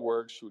did all the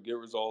work, she would get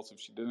results. If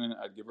she didn't,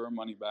 I'd give her her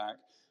money back,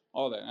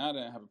 all that. And I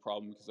didn't have a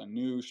problem because I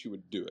knew she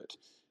would do it.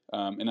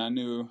 And I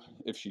knew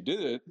if she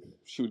did it,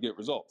 she would get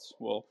results.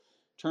 Well,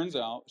 turns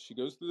out she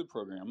goes through the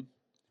program.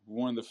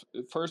 One of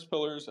the first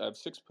pillars, I have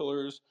 6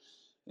 pillars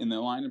in the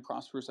Aligned and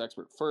Prosperous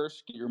Expert.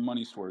 First, get your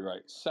money story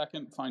right.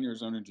 Second, find your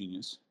zone of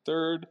genius.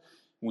 Third,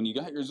 when you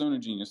got your zone of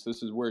genius,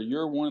 this is where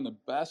you're one of the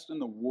best in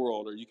the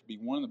world, or you could be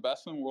one of the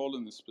best in the world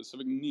in this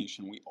specific niche,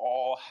 and we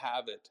all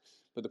have it.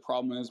 But the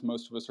problem is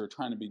most of us are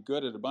trying to be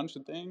good at a bunch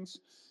of things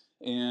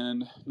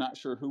and not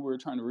sure who we're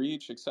trying to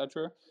reach,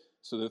 etc.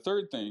 So the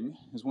third thing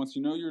is, once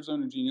you know your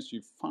zone of genius,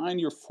 you find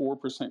your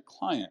 4%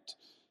 client.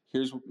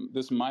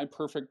 This is my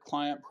perfect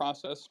client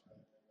process.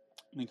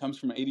 And it comes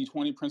from an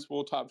 80-20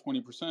 principle. Top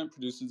 20%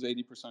 produces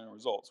 80% of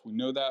results. We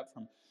know that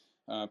from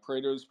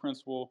Pareto's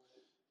principle.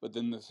 But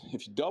then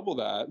if you double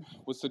that,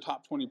 what's the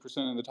top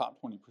 20% of the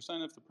top 20%?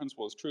 If the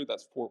principle is true,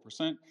 that's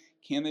 4%.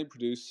 Can they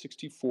produce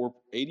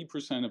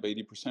 80% of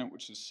 80%,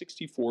 which is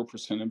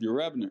 64% of your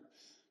revenue?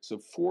 So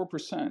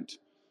 4%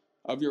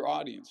 of your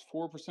audience,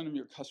 4% of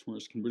your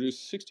customers can produce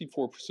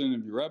 64%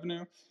 of your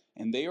revenue,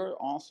 and they are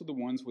also the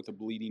ones with a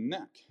bleeding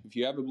neck. If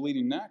you have a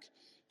bleeding neck,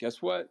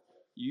 guess what?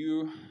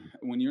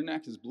 When your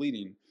neck is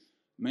bleeding,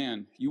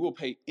 man, you will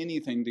pay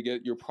anything to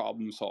get your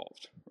problem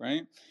solved,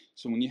 right?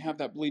 So when you have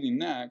that bleeding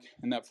neck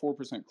and that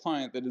 4%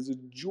 client that is a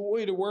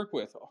joy to work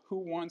with, who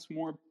wants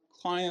more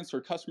clients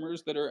or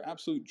customers that are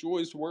absolute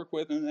joys to work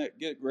with and that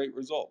get great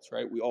results,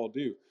 right? We all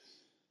do.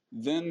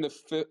 Then the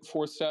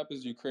fourth step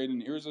is you create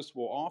an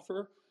irresistible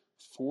offer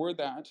for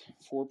that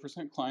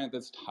 4% client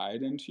that's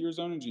tied into your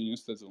zone of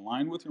genius, that's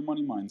aligned with your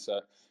money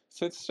mindset.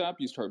 Fifth step,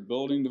 you start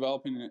building,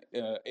 developing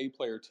an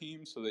A-player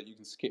team so that you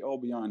can scale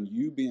beyond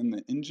you being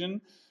the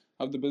engine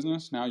of the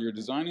business. Now you're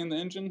designing the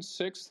engine.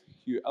 Sixth,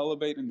 you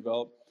elevate and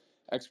develop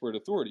expert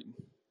authority.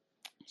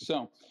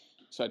 So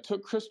I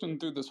took Kristen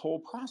through this whole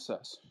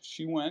process.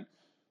 She went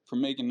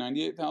from making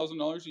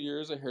 $98,000 a year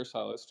as a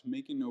hairstylist to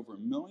making over $1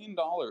 million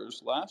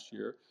last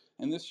year,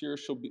 and this year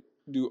she'll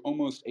do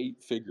almost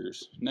 8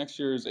 figures. Next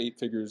year's 8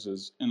 figures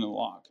is in the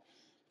lock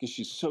because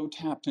she's so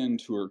tapped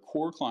into her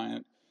core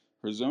client,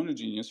 her zone of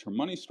genius, her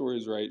money story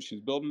is right,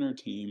 she's building her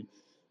team,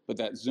 but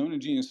that zone of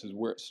genius is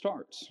where it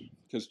starts,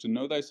 because to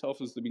know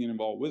thyself is the beginning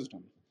of all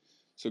wisdom.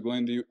 So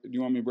Glenn, do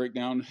you want me to break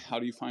down how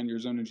do you find your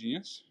zone of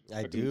genius?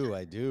 I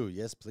do.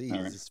 Yes, please.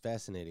 All right. It's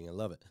fascinating. I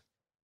love it.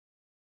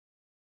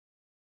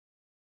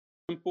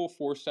 Simple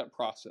 4-step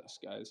process,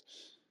 guys.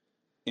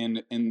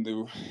 And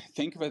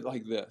think of it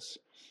like this.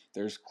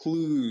 There's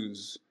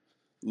clues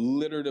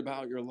littered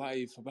about your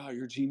life, about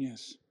your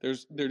genius.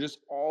 They're just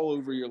all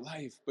over your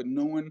life, but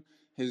no one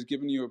has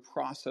given you a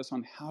process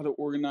on how to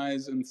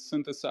organize and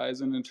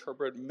synthesize and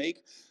interpret,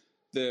 make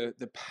the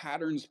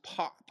patterns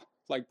pop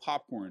like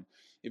popcorn.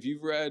 If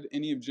you've read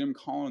any of Jim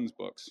Collins'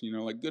 books,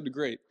 like Good to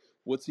Great,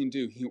 what's he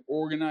do? He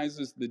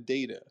organizes the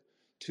data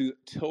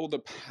till the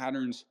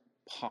patterns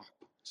pop.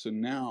 So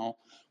now,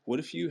 what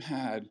if you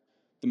had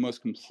the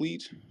most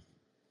complete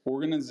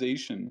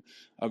organization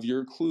of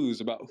your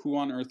clues about who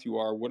on earth you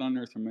are, what on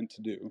earth you're meant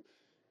to do?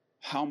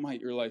 How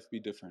might your life be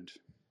different?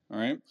 All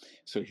right,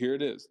 so here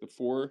it is, the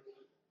 4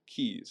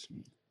 keys.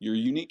 Your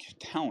unique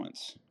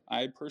talents.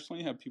 I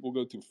personally have people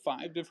go through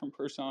 5 different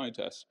personality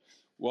tests.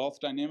 Wealth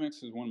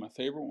Dynamics is one of my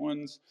favorite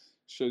ones.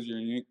 Shows your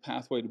unique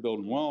pathway to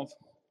building wealth.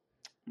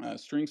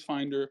 Strengths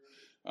Finder,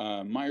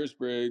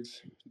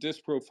 Myers-Briggs,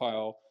 DISC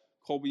Profile,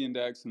 Colby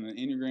Index, and the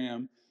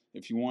Enneagram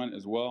if you want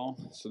as well.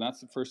 So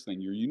that's the first thing,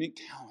 your unique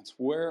talents.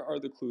 Where are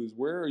the clues?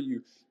 Where are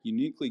you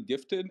uniquely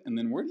gifted? And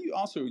then where do you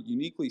also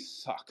uniquely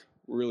suck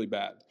really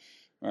bad?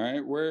 All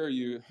right, where are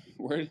you a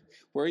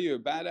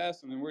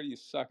badass, and then where do you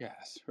suck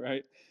ass,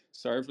 right?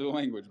 Sorry for the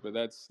language, but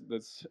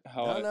that's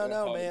how.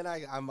 No, man.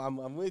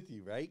 I'm with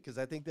you, right? Because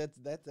I think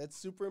that's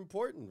super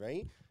important,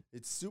 right?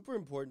 It's super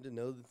important to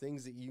know the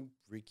things that you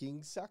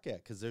freaking suck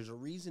at, because there's a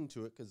reason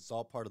to it, because it's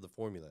all part of the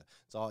formula.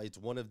 It's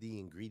one of the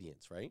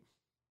ingredients, right?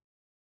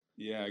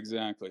 Yeah,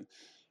 exactly.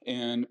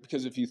 And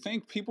because if you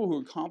think people who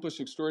accomplish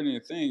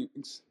extraordinary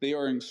things, they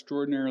are in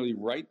extraordinarily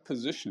right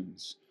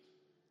positions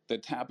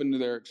that tap into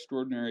their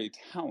extraordinary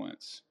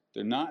talents.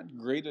 They're not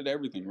great at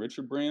everything.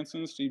 Richard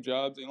Branson, Steve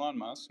Jobs, Elon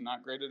Musk,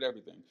 not great at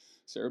everything.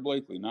 Sarah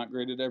Blakely, not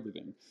great at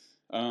everything.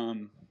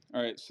 All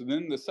right, so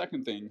then the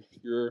second thing,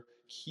 your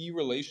key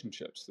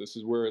relationships. This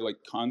is where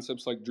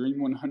concepts like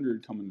Dream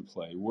 100 come into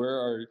play.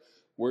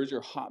 Where's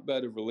your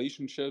hotbed of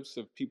relationships,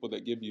 of people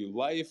that give you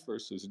life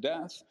versus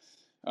death?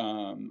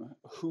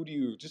 Who do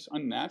you just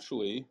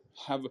unnaturally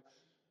have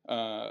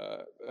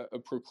a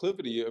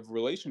proclivity of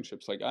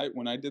relationships?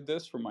 When I did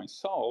this for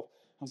myself,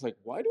 I was like,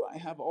 why do I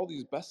have all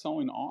these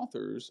best-selling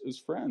authors as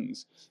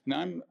friends? And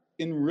I'm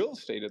in real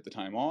estate at the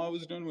time. All I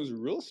was doing was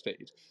real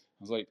estate. I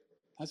was like,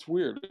 that's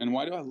weird. And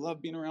why do I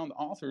love being around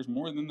authors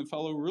more than the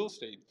fellow real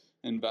estate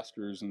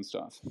investors and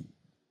stuff?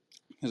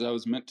 Because I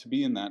was meant to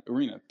be in that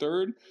arena.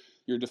 Third,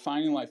 your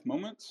defining life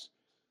moments.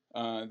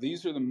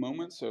 These are the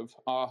moments of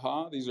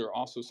aha. These are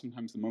also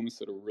sometimes the moments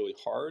that are really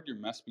hard. Your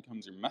mess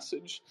becomes your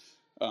message.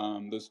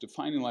 Those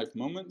defining life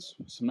moments,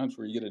 sometimes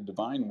where you get a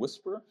divine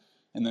whisper.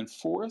 And then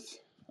fourth,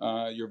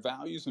 your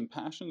values and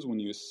passions. When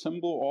you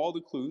assemble all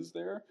the clues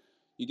there,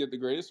 you get the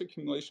greatest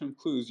accumulation of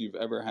clues you've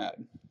ever had.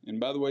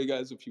 And by the way,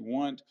 guys, if you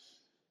want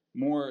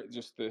more,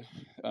 just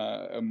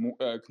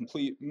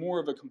more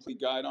of a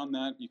complete guide on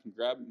that, you can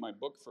grab my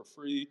book for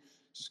free.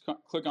 Just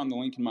click on the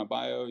link in my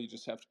bio. You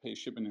just have to pay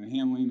shipping and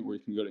handling, or you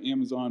can go to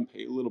Amazon,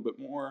 pay a little bit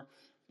more,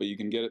 but you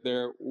can get it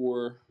there.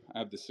 Or I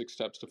have the 6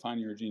 steps to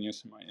finding your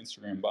genius in my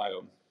Instagram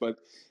bio. But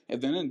at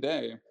the end of the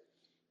day,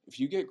 if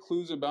you get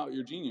clues about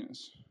your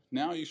genius,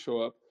 now you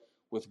show up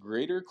with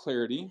greater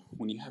clarity.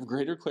 When you have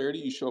greater clarity,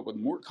 you show up with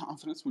more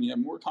confidence. When you have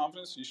more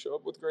confidence, you show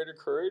up with greater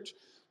courage.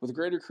 With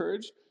greater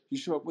courage, you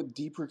show up with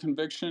deeper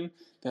conviction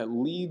that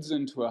leads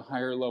into a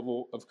higher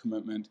level of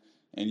commitment,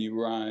 and you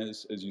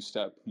rise as you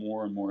step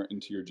more and more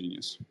into your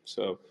genius.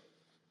 So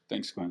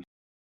thanks, Glenn.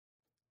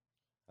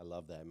 I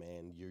love that,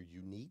 man. Your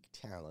unique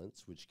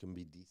talents, which can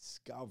be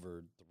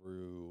discovered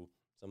through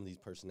some of these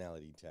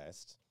personality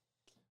tests,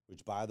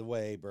 which, by the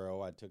way,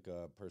 bro, I took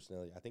a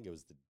personality, I think it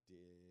was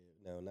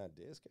no, not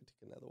DISC. I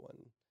took another one.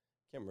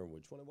 Can't remember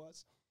which one it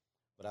was.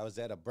 But I was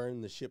at a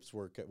Burn the Ships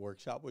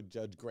workshop with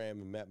Judge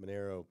Graham and Matt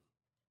Monero,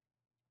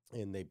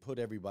 and they put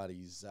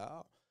everybody's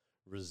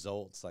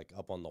results like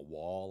up on the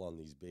wall on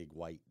these big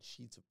white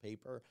sheets of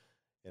paper.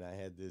 And I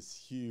had this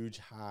huge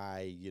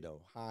high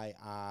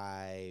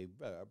I,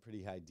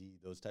 pretty high D,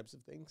 those types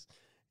of things.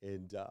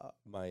 And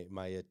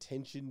my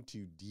attention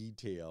to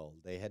detail,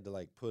 they had to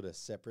like put a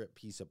separate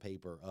piece of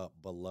paper up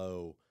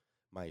below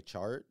my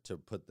chart to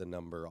put the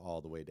number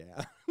all the way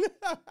down.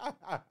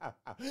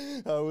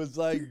 I was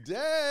like,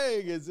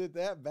 dang, is it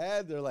that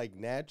bad? They're like,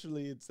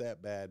 naturally it's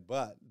that bad.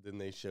 But then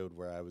they showed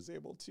where I was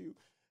able to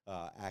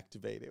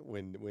activate it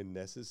when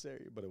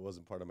necessary, but it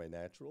wasn't part of my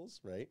naturals,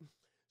 right?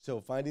 So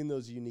finding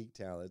those unique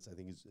talents, I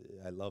think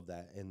I love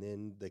that. And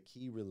then the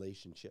key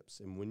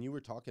relationships. And when you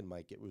were talking,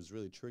 Mike, it was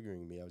really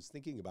triggering me. I was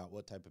thinking about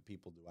what type of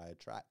people do I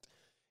attract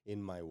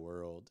in my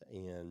world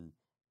and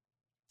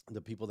the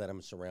people that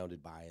I'm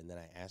surrounded by. And then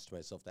I asked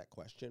myself that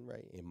question,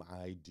 right? Am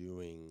I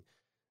doing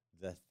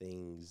the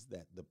things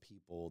that the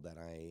people that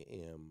I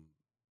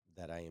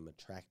am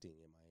attracting?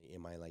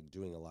 Am I like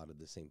doing a lot of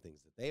the same things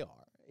that they are?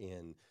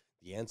 And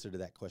the answer to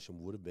that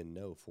question would have been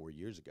no 4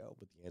 years ago,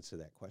 but the answer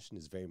to that question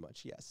is very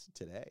much yes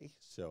today.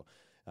 So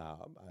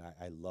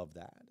I love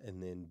that.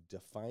 And then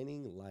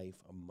defining life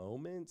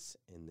moments,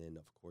 and then,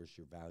 of course,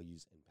 your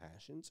values and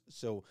passions.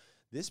 So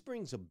this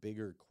brings a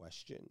bigger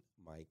question,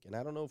 Mike, and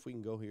I don't know if we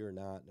can go here or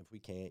not. And if we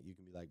can't, you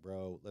can be like,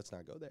 bro, let's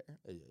not go there.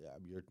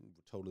 You're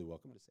totally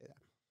welcome to say that.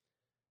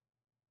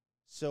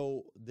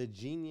 So the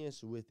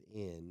genius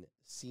within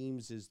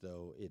seems as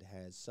though it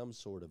has some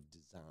sort of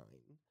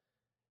design.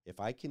 If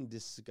I can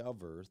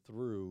discover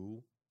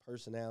through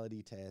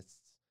personality tests,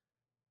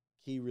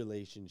 key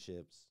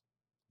relationships,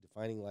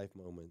 defining life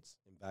moments,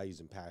 and values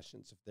and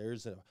passions, if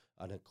there's an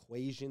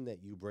equation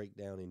that you break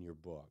down in your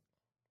book,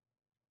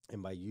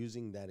 and by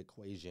using that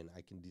equation,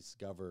 I can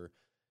discover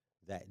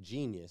that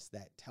genius,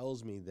 that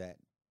tells me that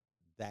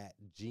that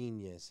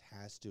genius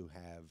has to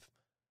have,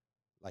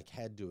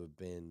 had to have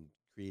been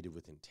created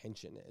with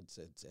intention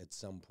at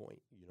some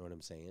point. You know what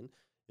I'm saying?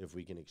 If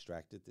we can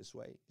extract it this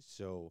way.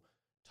 So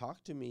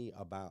talk to me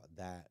about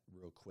that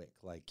real quick.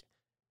 Like,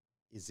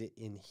 is it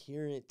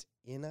inherent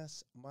in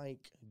us,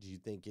 Mike? Do you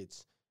think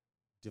it's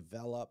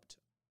developed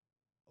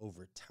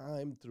over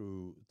time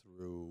through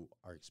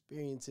our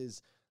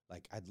experiences?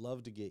 Like, I'd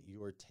love to get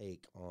your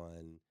take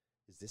on,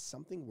 is this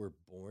something we're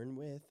born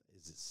with?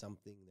 Is it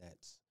something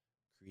that's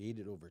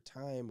created over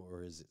time?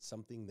 Or is it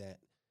something that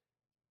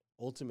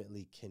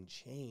ultimately can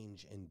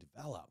change and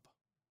develop?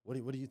 What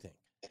do you think?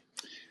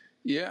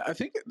 Yeah, I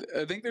think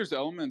there's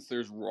elements.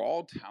 There's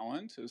raw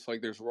talent. It's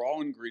like there's raw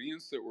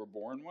ingredients that we're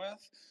born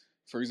with.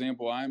 For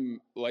example,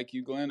 I'm like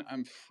you, Glenn.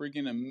 I'm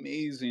freaking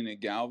amazing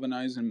at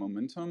galvanizing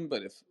momentum.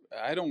 But if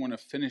I don't want to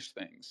finish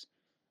things,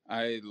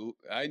 I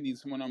need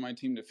someone on my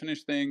team to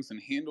finish things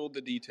and handle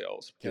the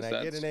details. Can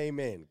I get an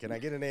amen? Can I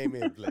get an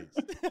amen, please?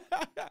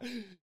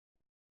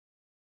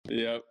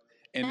 Yep,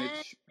 and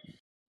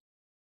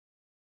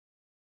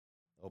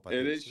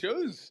it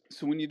shows.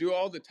 So when you do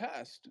all the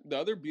tests, the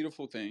other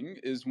beautiful thing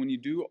is when you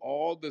do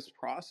all this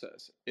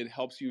process, it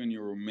helps you in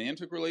your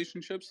romantic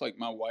relationships. Like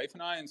my wife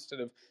and I, instead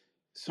of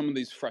some of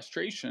these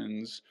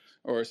frustrations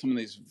or some of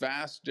these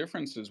vast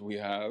differences we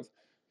have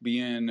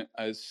being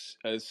as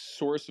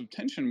source of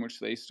tension, which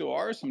they still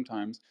are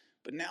sometimes,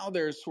 but now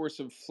they're a source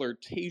of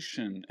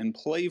flirtation and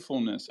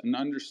playfulness and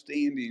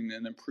understanding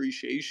and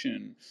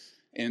appreciation.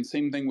 And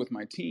same thing with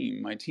my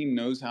team. My team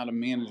knows how to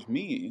manage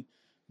me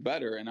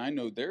better, and I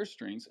know their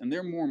strengths, and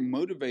they're more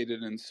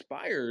motivated and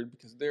inspired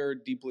because they're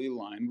deeply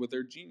aligned with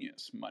their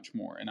genius much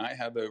more, and I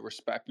have a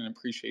respect and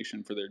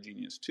appreciation for their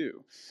genius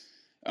too.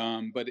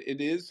 But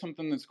it is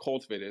something that's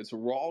cultivated. It's a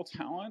raw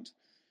talent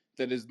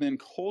that is then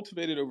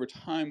cultivated over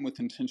time with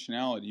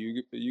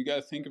intentionality. You got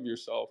to think of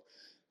yourself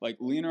like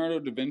Leonardo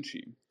da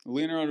Vinci.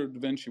 Leonardo da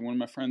Vinci, one of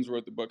my friends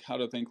wrote the book How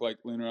to Think Like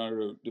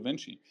Leonardo da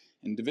Vinci,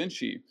 and da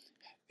Vinci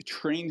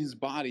train his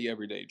body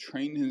every day,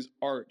 train his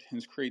art,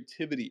 his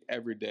creativity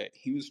every day.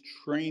 He was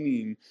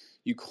training.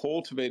 You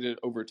cultivate it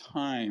over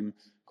time,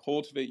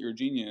 cultivate your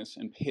genius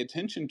and pay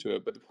attention to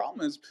it. But the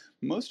problem is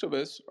most of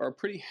us are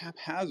pretty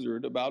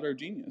haphazard about our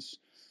genius.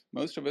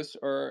 Most of us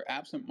are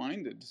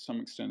absent-minded to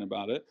some extent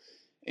about it.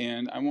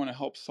 And I want to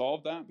help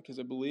solve that because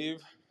I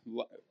believe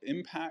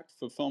impact,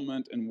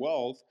 fulfillment, and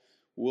wealth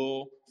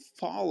will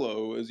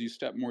follow as you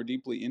step more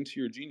deeply into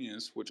your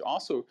genius, which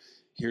also,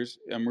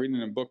 I'm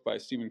reading a book by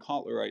Stephen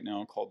Kotler right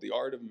now called The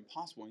Art of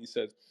Impossible. And he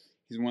says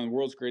he's one of the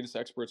world's greatest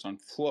experts on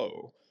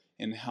flow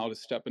and how to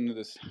step into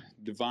this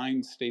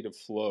divine state of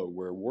flow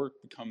where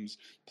work becomes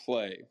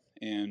play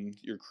and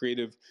your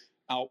creative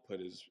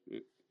output is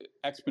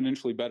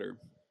exponentially better.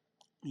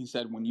 He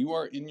said, when you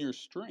are in your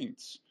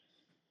strengths,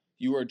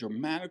 you are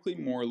dramatically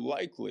more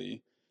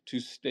likely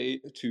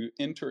to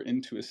enter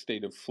into a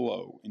state of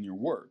flow in your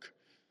work.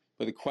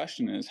 But the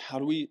question is,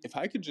 if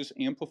I could just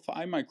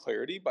amplify my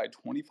clarity by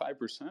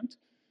 25%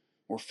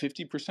 or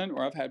 50%,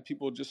 or I've had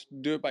people just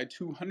do it by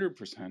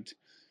 200%.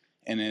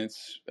 And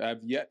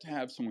I've yet to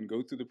have someone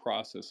go through the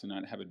process and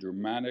not have a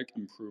dramatic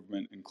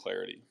improvement in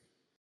clarity.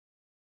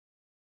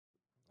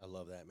 I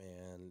love that,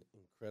 man.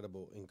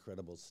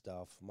 Incredible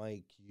stuff.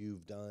 Mike,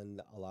 you've done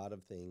a lot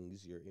of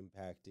things. You're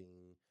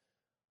impacting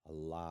a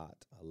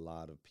lot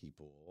of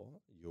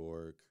people.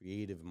 Your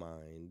creative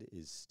mind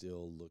is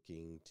still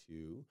looking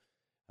to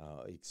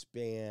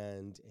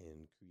expand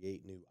and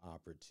create new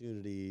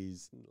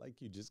opportunities. And like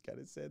you just kind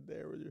of said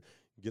there, where you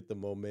get the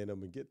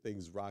momentum and get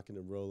things rocking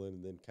and rolling,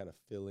 and then kind of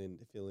fill in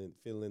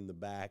the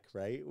back,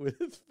 right?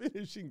 With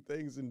finishing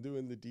things and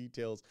doing the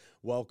details.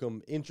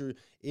 Welcome,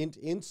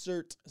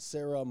 insert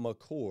Sarah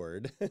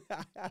McCord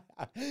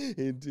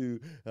into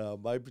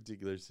my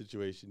particular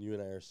situation. You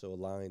and I are so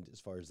aligned as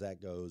far as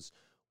that goes.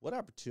 What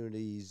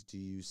opportunities do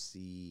you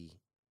see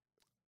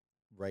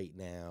right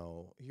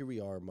now? Here we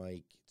are,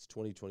 Mike. It's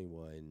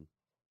 2021,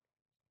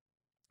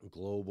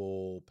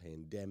 global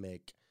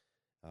pandemic.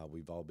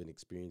 We've all been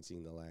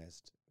experiencing the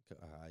last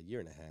year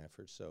and a half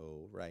or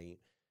so, right?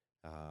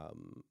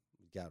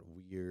 Got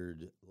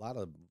weird.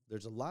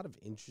 There's a lot of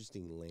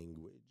interesting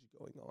language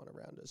going on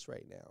around us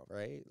right now,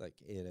 right? Like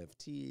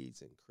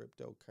NFTs and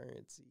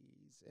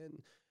cryptocurrencies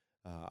and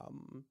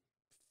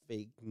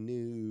fake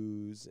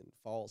news and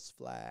false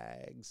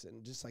flags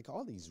and just like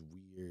all these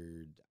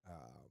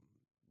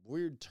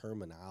weird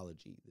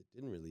terminology that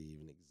didn't really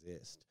even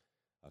exist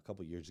a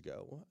couple years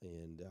ago.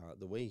 And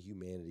the way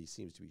humanity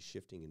seems to be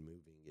shifting and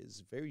moving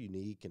is very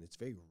unique, and it's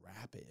very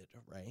rapid,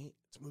 right?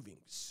 It's moving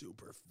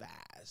super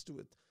fast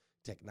with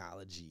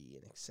technology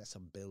and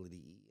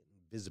accessibility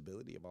and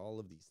visibility of all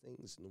of these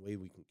things and the way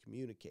we can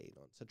communicate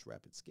on such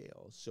rapid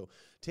scale. So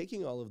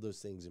taking all of those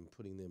things and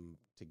putting them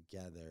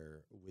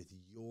together with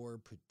your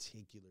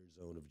particular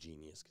zone of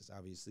genius, because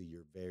obviously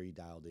you're very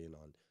dialed in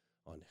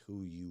on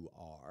who you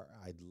are.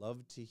 I'd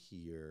love to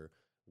hear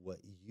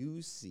what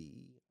you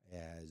see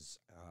as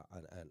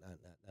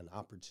an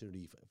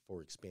opportunity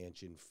for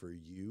expansion for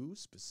you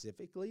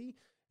specifically,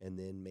 and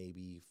then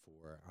maybe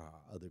for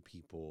other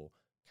people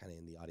kind of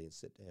in the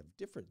audience that have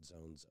different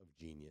zones of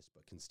genius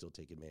but can still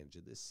take advantage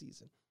of this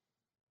season.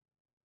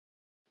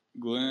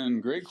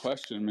 Glenn, great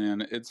question,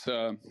 man. It's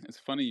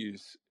funny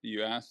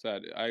you asked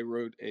that. I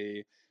wrote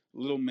a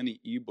little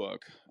mini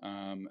ebook.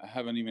 I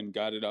haven't even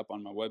got it up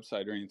on my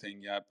website or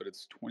anything yet, but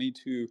it's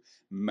 22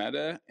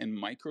 meta and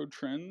micro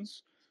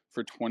trends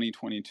for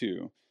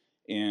 2022.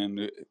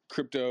 And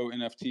crypto,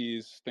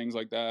 NFTs, things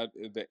like that.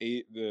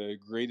 The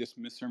greatest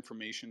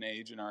misinformation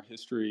age in our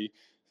history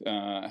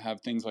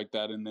have things like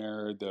that in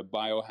there. The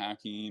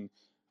biohacking,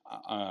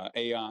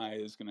 AI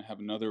is going to have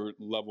another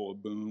level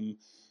of boom.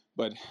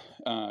 But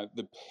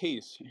the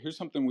pace, here's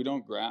something we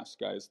don't grasp,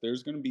 guys.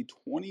 There's going to be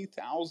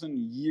 20,000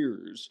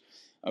 years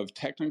of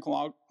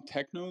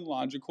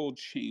technological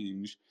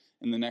change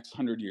in the next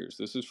 100 years.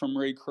 This is from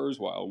Ray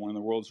Kurzweil, one of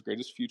the world's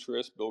greatest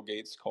futurists. Bill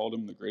Gates called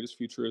him the greatest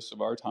futurist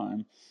of our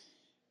time.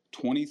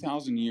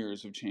 20,000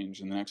 years of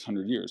change in the next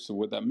 100 years. So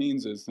what that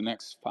means is the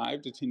next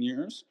 5 to 10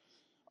 years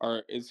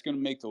it's going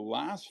to make the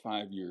last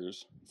 5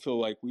 years feel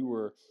like we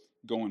were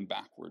going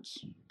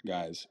backwards,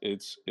 guys.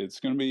 It's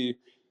going to be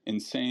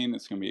insane.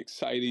 It's going to be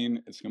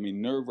exciting. It's going to be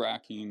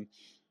nerve-wracking,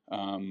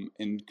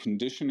 and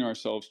conditioning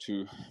ourselves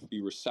to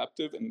be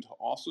receptive and to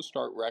also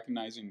start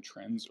recognizing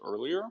trends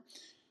earlier.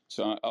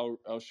 So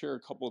I'll share a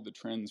couple of the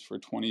trends for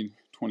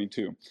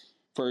 2022.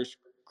 First,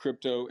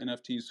 crypto,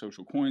 NFTs,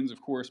 social coins,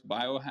 of course.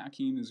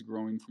 Biohacking is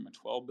growing from a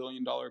 $12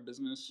 billion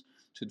business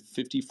to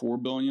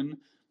 $54 billion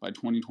by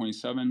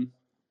 2027.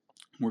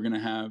 We're going to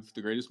have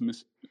the greatest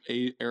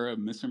era of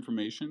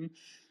misinformation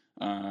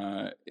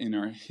in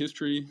our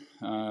history.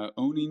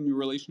 Owning your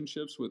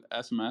relationships with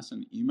SMS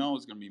and email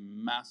is going to be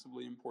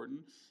massively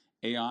important.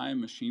 AI,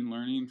 machine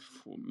learning,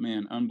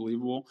 man,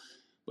 unbelievable.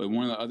 But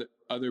one of the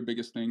other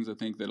biggest things I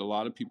think that a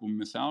lot of people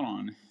miss out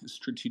on is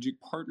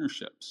strategic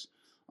partnerships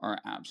are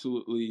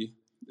absolutely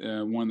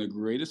one of the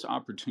greatest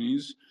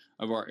opportunities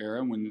of our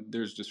era. When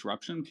there's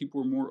disruption,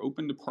 people are more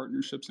open to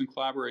partnerships and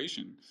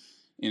collaboration.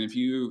 And if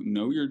you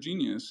know your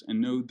genius and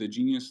know the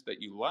genius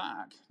that you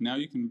lack, now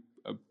you can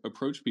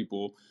approach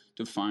people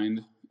to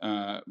find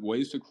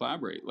ways to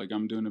collaborate. Like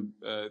I'm doing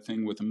a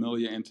thing with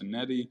Amelia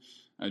Antonetti,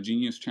 a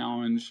Genius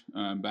Challenge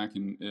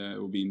it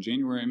will be in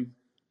January.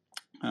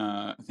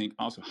 I think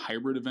also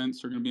hybrid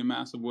events are going to be a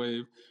massive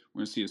wave. We're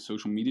going to see a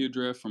social media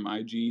drift from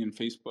IG and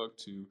Facebook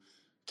to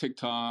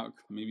TikTok,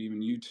 maybe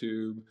even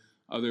YouTube,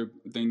 other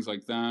things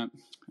like that.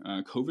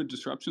 COVID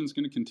disruption is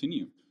going to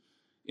continue.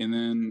 And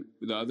then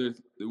the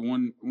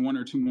one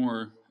or two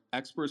more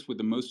experts with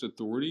the most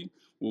authority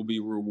will be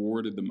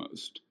rewarded the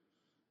most.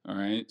 All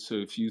right. So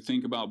if you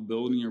think about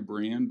building your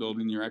brand,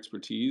 building your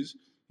expertise,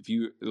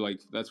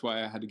 that's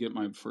why I had to get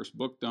my first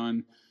book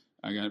done.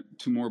 I got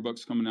 2 more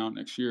books coming out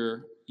next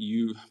year.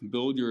 You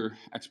build your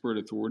expert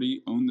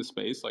authority, own the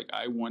space. Like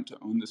I want to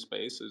own the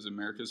space as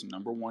America's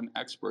 #1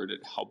 expert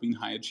at helping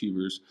high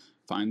achievers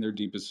find their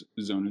deepest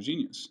zone of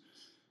genius.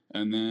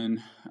 And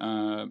then,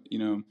 a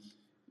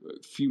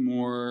few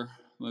more,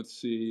 let's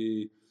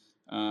see,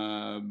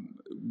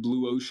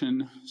 Blue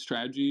Ocean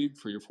strategy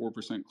for your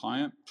 4%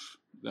 client.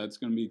 That's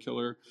going to be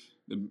killer.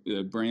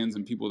 The brands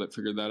and people that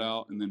figured that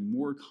out. And then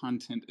more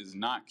content is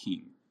not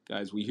king.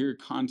 Guys, we hear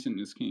content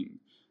is king.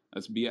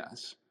 That's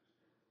BS.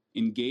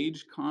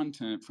 Engaged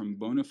content from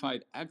bona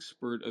fide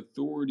expert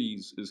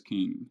authorities is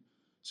king.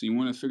 So you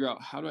want to figure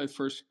out, how do I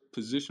first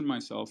position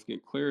myself,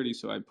 get clarity,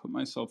 so I put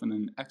myself in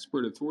an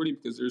expert authority,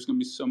 because there's going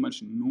to be so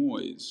much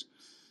noise,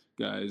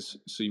 guys.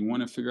 So you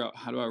want to figure out,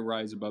 how do I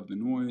rise above the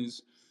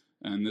noise?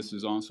 And this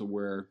is also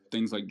where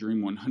things like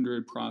Dream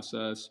 100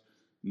 process,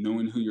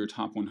 knowing who your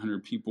top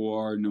 100 people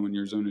are, knowing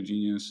your zone of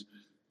genius,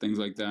 things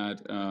like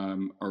that,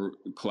 are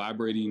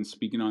collaborating,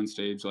 speaking on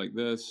stage like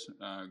this.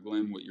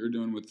 Glenn, what you're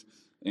doing with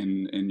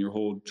and your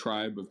whole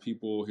tribe of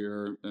people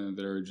here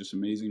that are just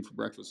amazing for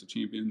Breakfast of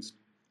Champions.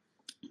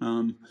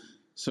 And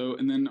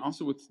then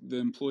also with the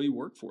employee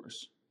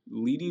workforce,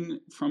 leading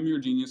from your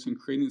genius and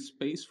creating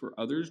space for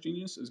others'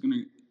 genius is going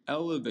to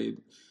elevate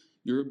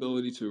your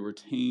ability to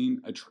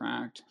retain,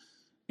 attract,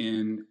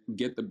 and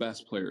get the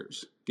best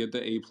players, get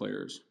the A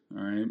players.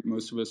 All right.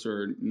 Most of us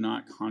are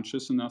not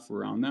conscious enough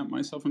around that,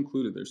 myself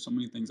included. There's so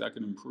many things I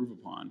can improve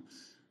upon.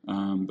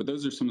 But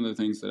those are some of the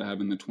things that I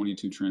have in the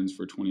 22 trends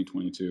for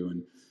 2022.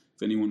 And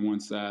if anyone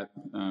wants that,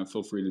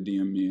 feel free to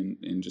DM me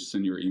and just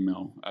send your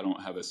email. I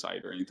don't have a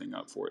site or anything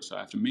up for it, so I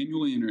have to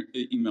manually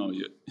email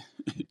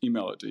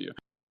it to you.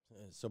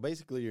 So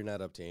basically, you're not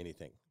up to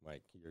anything,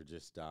 Mike. You're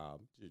just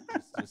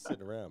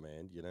sitting around,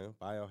 man. You know,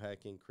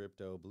 biohacking,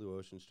 crypto, blue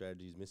ocean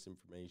strategies,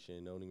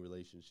 misinformation, owning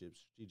relationships,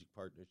 strategic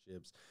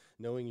partnerships,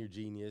 knowing your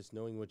genius,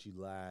 knowing what you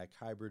lack,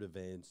 hybrid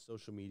events,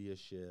 social media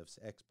shifts,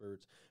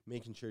 experts,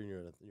 making sure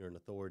you're an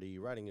authority,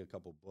 writing a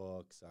couple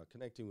books,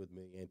 connecting with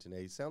me,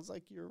 Anthony. Sounds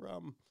like you're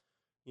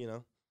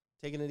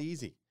taking it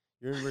easy.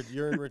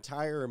 You're in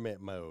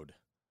retirement mode.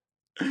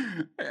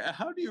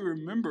 How do you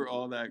remember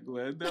all that,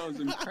 Glenn? That was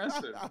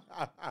impressive.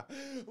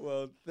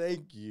 Well,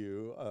 thank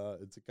you.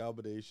 It's a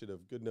combination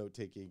of good note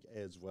taking,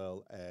 as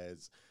well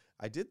as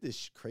I did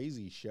this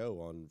crazy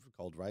show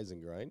called Rise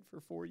and Grind for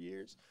 4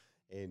 years,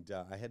 and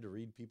I had to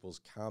read people's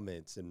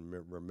comments and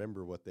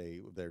remember what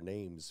their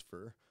names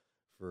for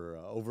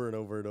over and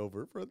over and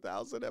over for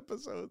 1,000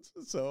 episodes.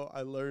 So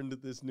I learned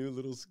this new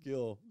little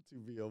skill to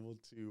be able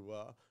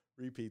to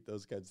repeat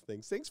those kinds of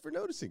things. Thanks for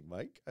noticing,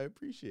 Mike. I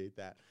appreciate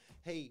that.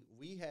 Hey,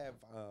 we have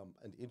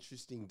an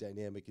interesting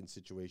dynamic and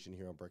situation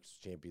here on Breakfast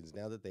with Champions.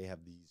 Now that they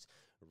have these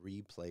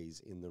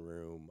replays in the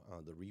room,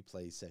 the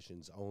replay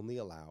sessions only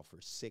allow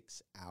for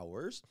 6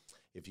 hours.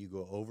 If you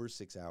go over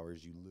 6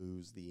 hours, you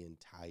lose the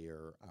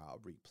entire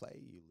replay.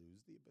 You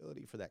lose the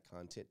ability for that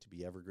content to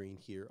be evergreen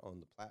here on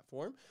the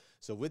platform.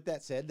 So with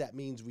that said, that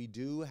means we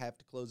do have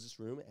to close this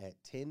room at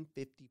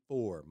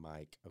 10:54,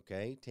 Mike,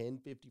 okay?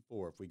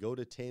 10:54. If we go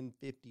to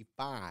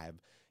 10:55,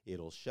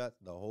 it'll shut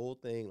the whole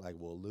thing, like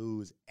we'll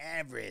lose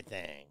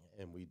everything,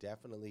 and we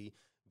definitely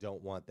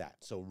don't want that.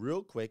 So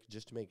real quick,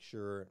 just to make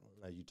sure,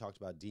 you talked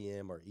about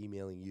DM or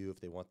emailing you if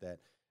they want that,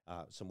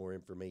 some more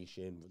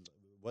information.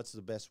 What's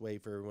the best way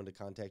for everyone to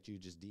contact you?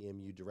 Just DM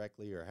you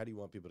directly, or how do you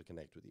want people to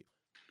connect with you?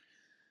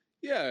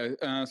 Yeah,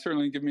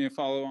 certainly give me a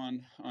follow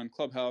on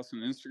Clubhouse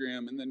and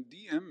Instagram, and then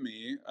DM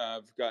me.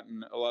 I've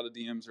gotten a lot of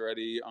DMs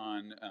already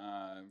on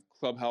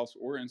Clubhouse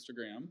or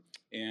Instagram,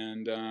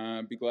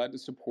 and be glad to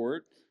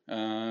support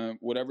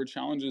whatever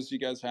challenges you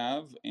guys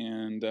have.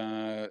 And,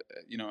 I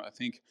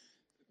think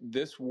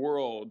this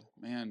world,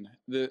 man,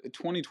 the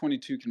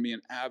 2022 can be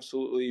an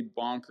absolutely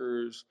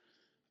bonkers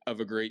of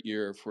a great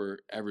year for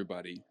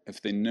everybody.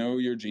 If they know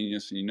your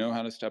genius and you know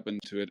how to step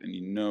into it, and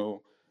you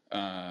know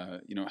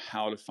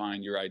how to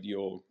find your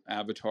ideal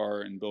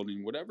avatar and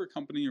building whatever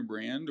company or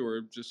brand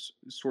or just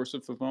source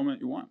of fulfillment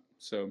you want.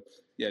 So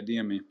yeah,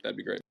 DM me. That'd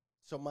be great.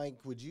 So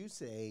Mike, would you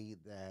say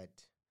that,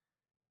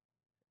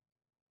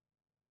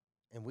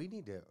 and we're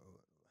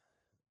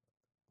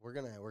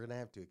gonna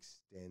have to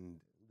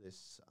extend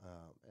this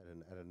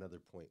at another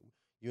point.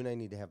 You and I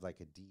need to have like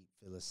a deep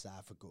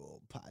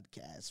philosophical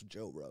podcast,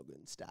 Joe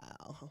Rogan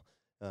style.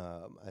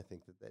 I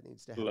think that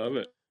needs to happen. Love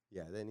it.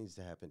 Yeah, that needs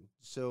to happen.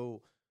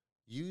 So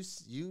you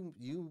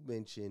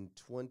mentioned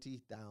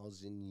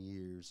 20,000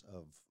 years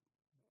of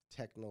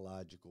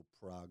technological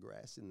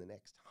progress in the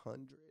next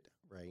 100,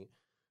 right?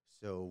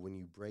 So when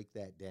you break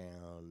that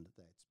down,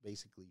 that's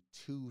basically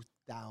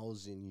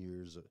 2,000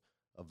 years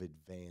of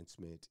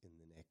advancement in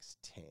the next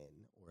 10,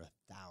 or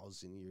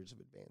 1,000 years of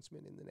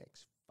advancement in the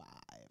next 5,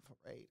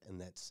 right?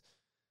 And that's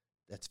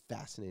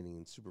fascinating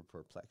and super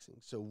perplexing.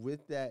 So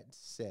with that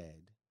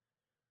said,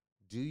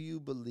 do you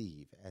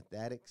believe at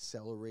that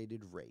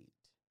accelerated rate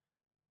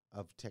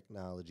of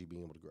technology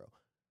being able to grow,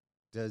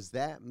 does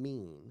that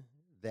mean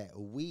that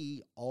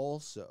we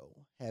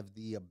also have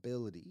the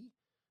ability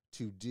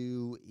to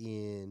do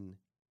in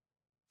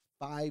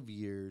 5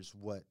 years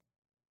what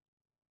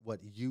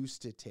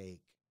used to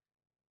take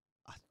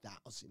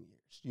 1,000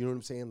 years? You know what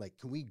I'm saying? Like,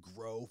 can we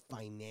grow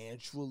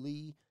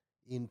financially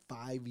in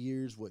 5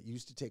 years what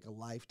used to take a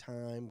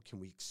lifetime? Can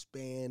we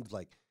expand?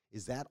 Like,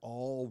 Is that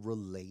all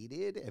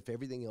related? If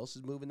everything else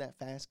is moving that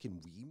fast,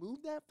 can we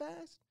move that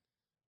fast?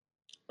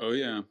 Oh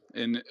yeah,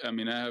 and I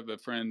mean, I have a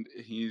friend.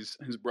 His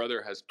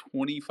brother has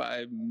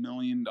 $25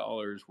 million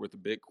worth of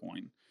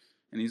Bitcoin,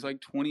 and he's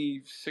like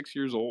 26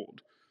 years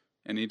old,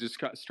 and he just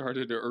got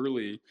started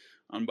early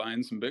on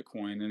buying some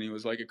Bitcoin, and he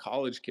was like a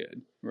college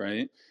kid,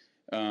 right?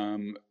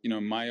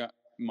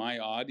 My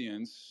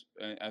audience,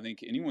 I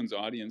think anyone's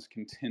audience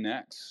can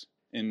 10x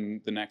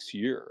in the next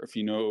year if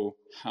you know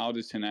how to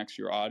 10x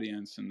your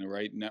audience and the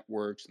right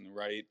networks and the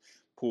right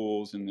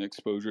pools and the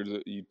exposure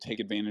to you take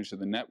advantage of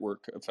the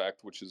network effect,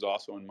 which is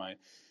also in my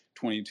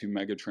 22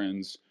 mega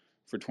trends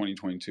for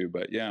 2022.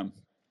 But yeah,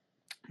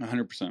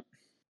 100%. Well,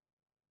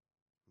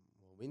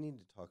 we need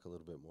to talk a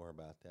little bit more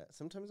about that.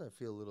 Sometimes I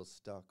feel a little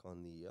stuck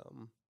on the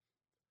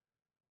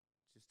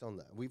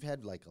we've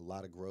had like a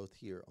lot of growth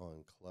here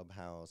on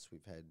Clubhouse.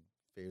 We've had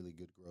fairly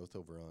good growth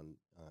over on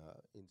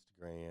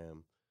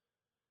Instagram.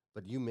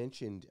 But you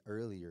mentioned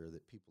earlier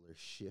that people are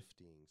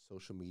shifting,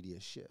 social media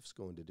shifts,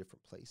 going to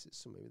different places.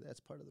 So maybe that's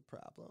part of the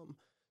problem.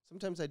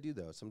 Sometimes I do,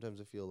 though. Sometimes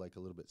I feel like a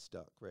little bit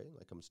stuck, right?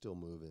 Like I'm still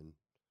moving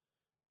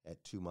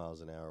at 2 miles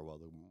an hour while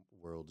the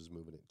world is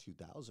moving at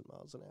 2,000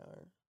 miles an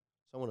hour.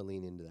 So I want to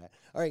lean into that.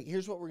 All right,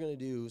 here's what we're going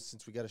to do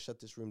since we got to shut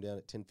this room down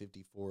at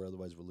 10:54.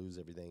 Otherwise, we'll lose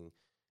everything.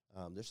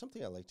 There's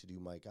something I like to do,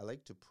 Mike. I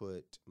like to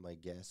put my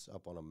guests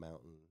up on a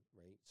mountain,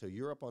 right? So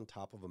you're up on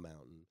top of a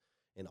mountain,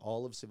 and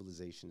all of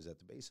civilization is at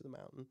the base of the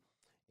mountain,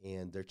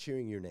 and they're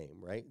cheering your name,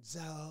 right?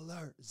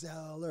 Zeller,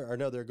 Zeller. Or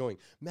no, they're going,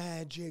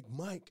 Magic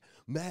Mike,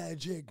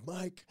 Magic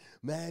Mike,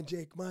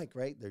 Magic Mike,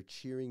 right? They're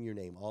cheering your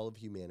name, all of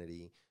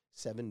humanity,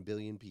 7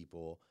 billion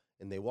people,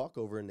 and they walk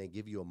over and they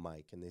give you a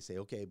mic, and they say,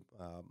 okay,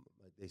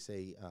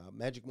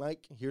 Magic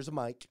Mike, here's a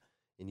mic.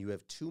 And you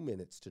have 2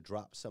 minutes to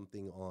drop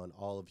something on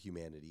all of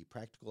humanity,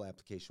 practical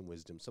application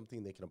wisdom,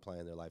 something they can apply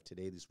in their life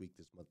today, this week,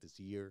 this month, this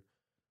year.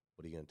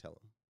 What are you going to tell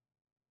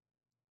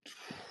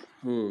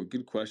them? Oh,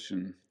 good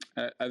question.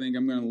 I think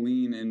I'm going to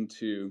lean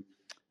into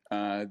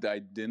the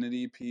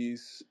identity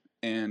piece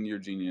and your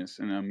genius.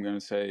 And I'm going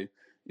to say,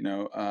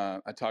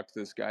 I talked to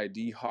this guy,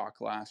 D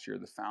Hawk, last year,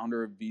 the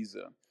founder of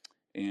Visa.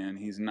 And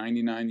he's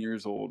 99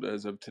 years old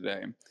as of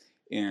today.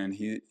 And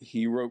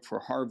he wrote for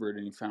Harvard,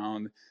 and he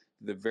found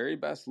the very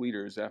best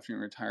leaders after he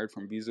retired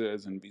from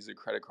Visas and Visa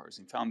credit cards.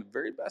 He found the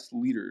very best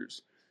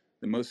leaders,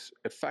 the most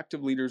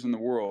effective leaders in the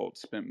world,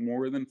 spent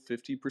more than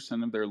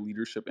 50% of their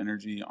leadership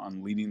energy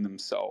on leading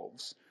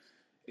themselves.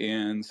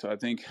 And so I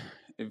think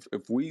if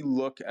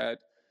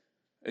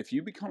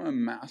you become a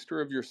master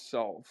of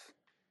yourself,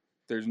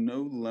 there's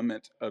no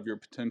limit of your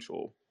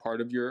potential. Part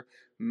of your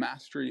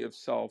mastery of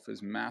self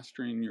is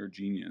mastering your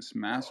genius,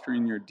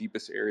 mastering your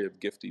deepest area of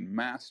gifting,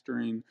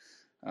 mastering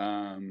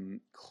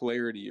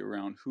clarity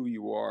around who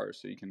you are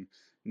so you can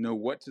know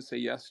what to say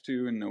yes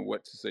to and know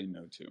what to say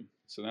no to.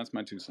 So that's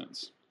my 2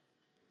 cents.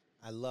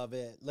 I love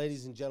it.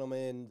 Ladies and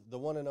gentlemen, the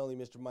one and only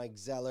Mr. Mike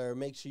Zeller.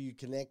 Make sure you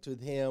connect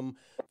with him.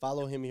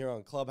 Follow him here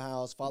on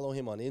Clubhouse. Follow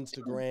him on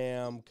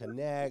Instagram.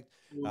 Connect.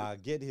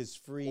 Get his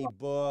free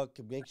book.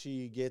 Make sure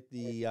you get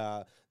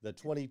the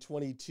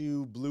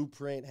 2022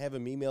 blueprint. Have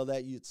him email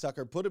that, you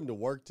sucker. Put him to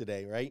work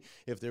today, right?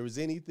 If there was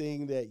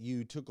anything that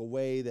you took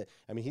away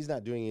he's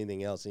not doing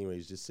anything else anyway.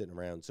 He's just sitting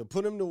around. So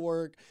put him to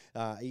work,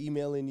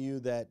 emailing you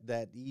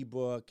that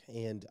ebook.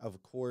 And,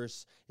 of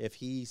course, if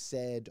he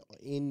said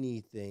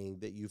anything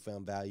that you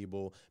found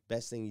valuable,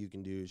 best thing you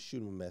can do is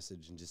shoot him a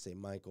message and just say,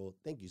 Michael,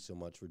 thank you so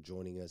much for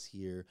joining us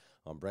here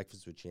on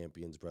Breakfast with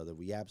Champions, brother.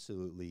 We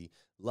absolutely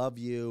love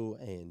you.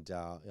 And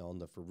on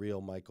the For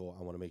Real, Michael,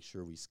 I want to make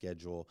sure we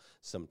schedule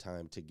some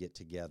time to get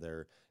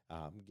together,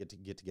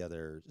 get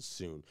together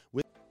soon.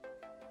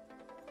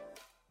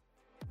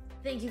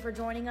 Thank you for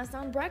joining us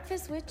on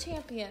Breakfast with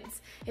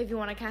Champions. If you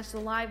want to catch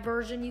the live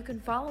version, you can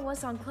follow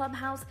us on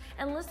Clubhouse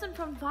and listen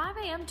from 5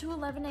 a.m. to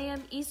 11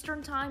 a.m.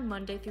 Eastern Time,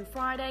 Monday through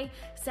Friday,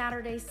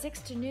 Saturdays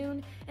 6 to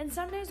noon, and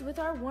Sundays with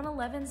our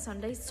 1:11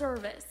 Sunday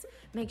service.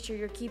 Make sure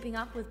you're keeping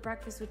up with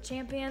Breakfast with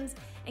Champions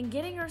and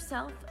getting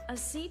yourself a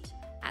seat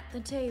at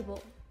the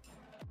table.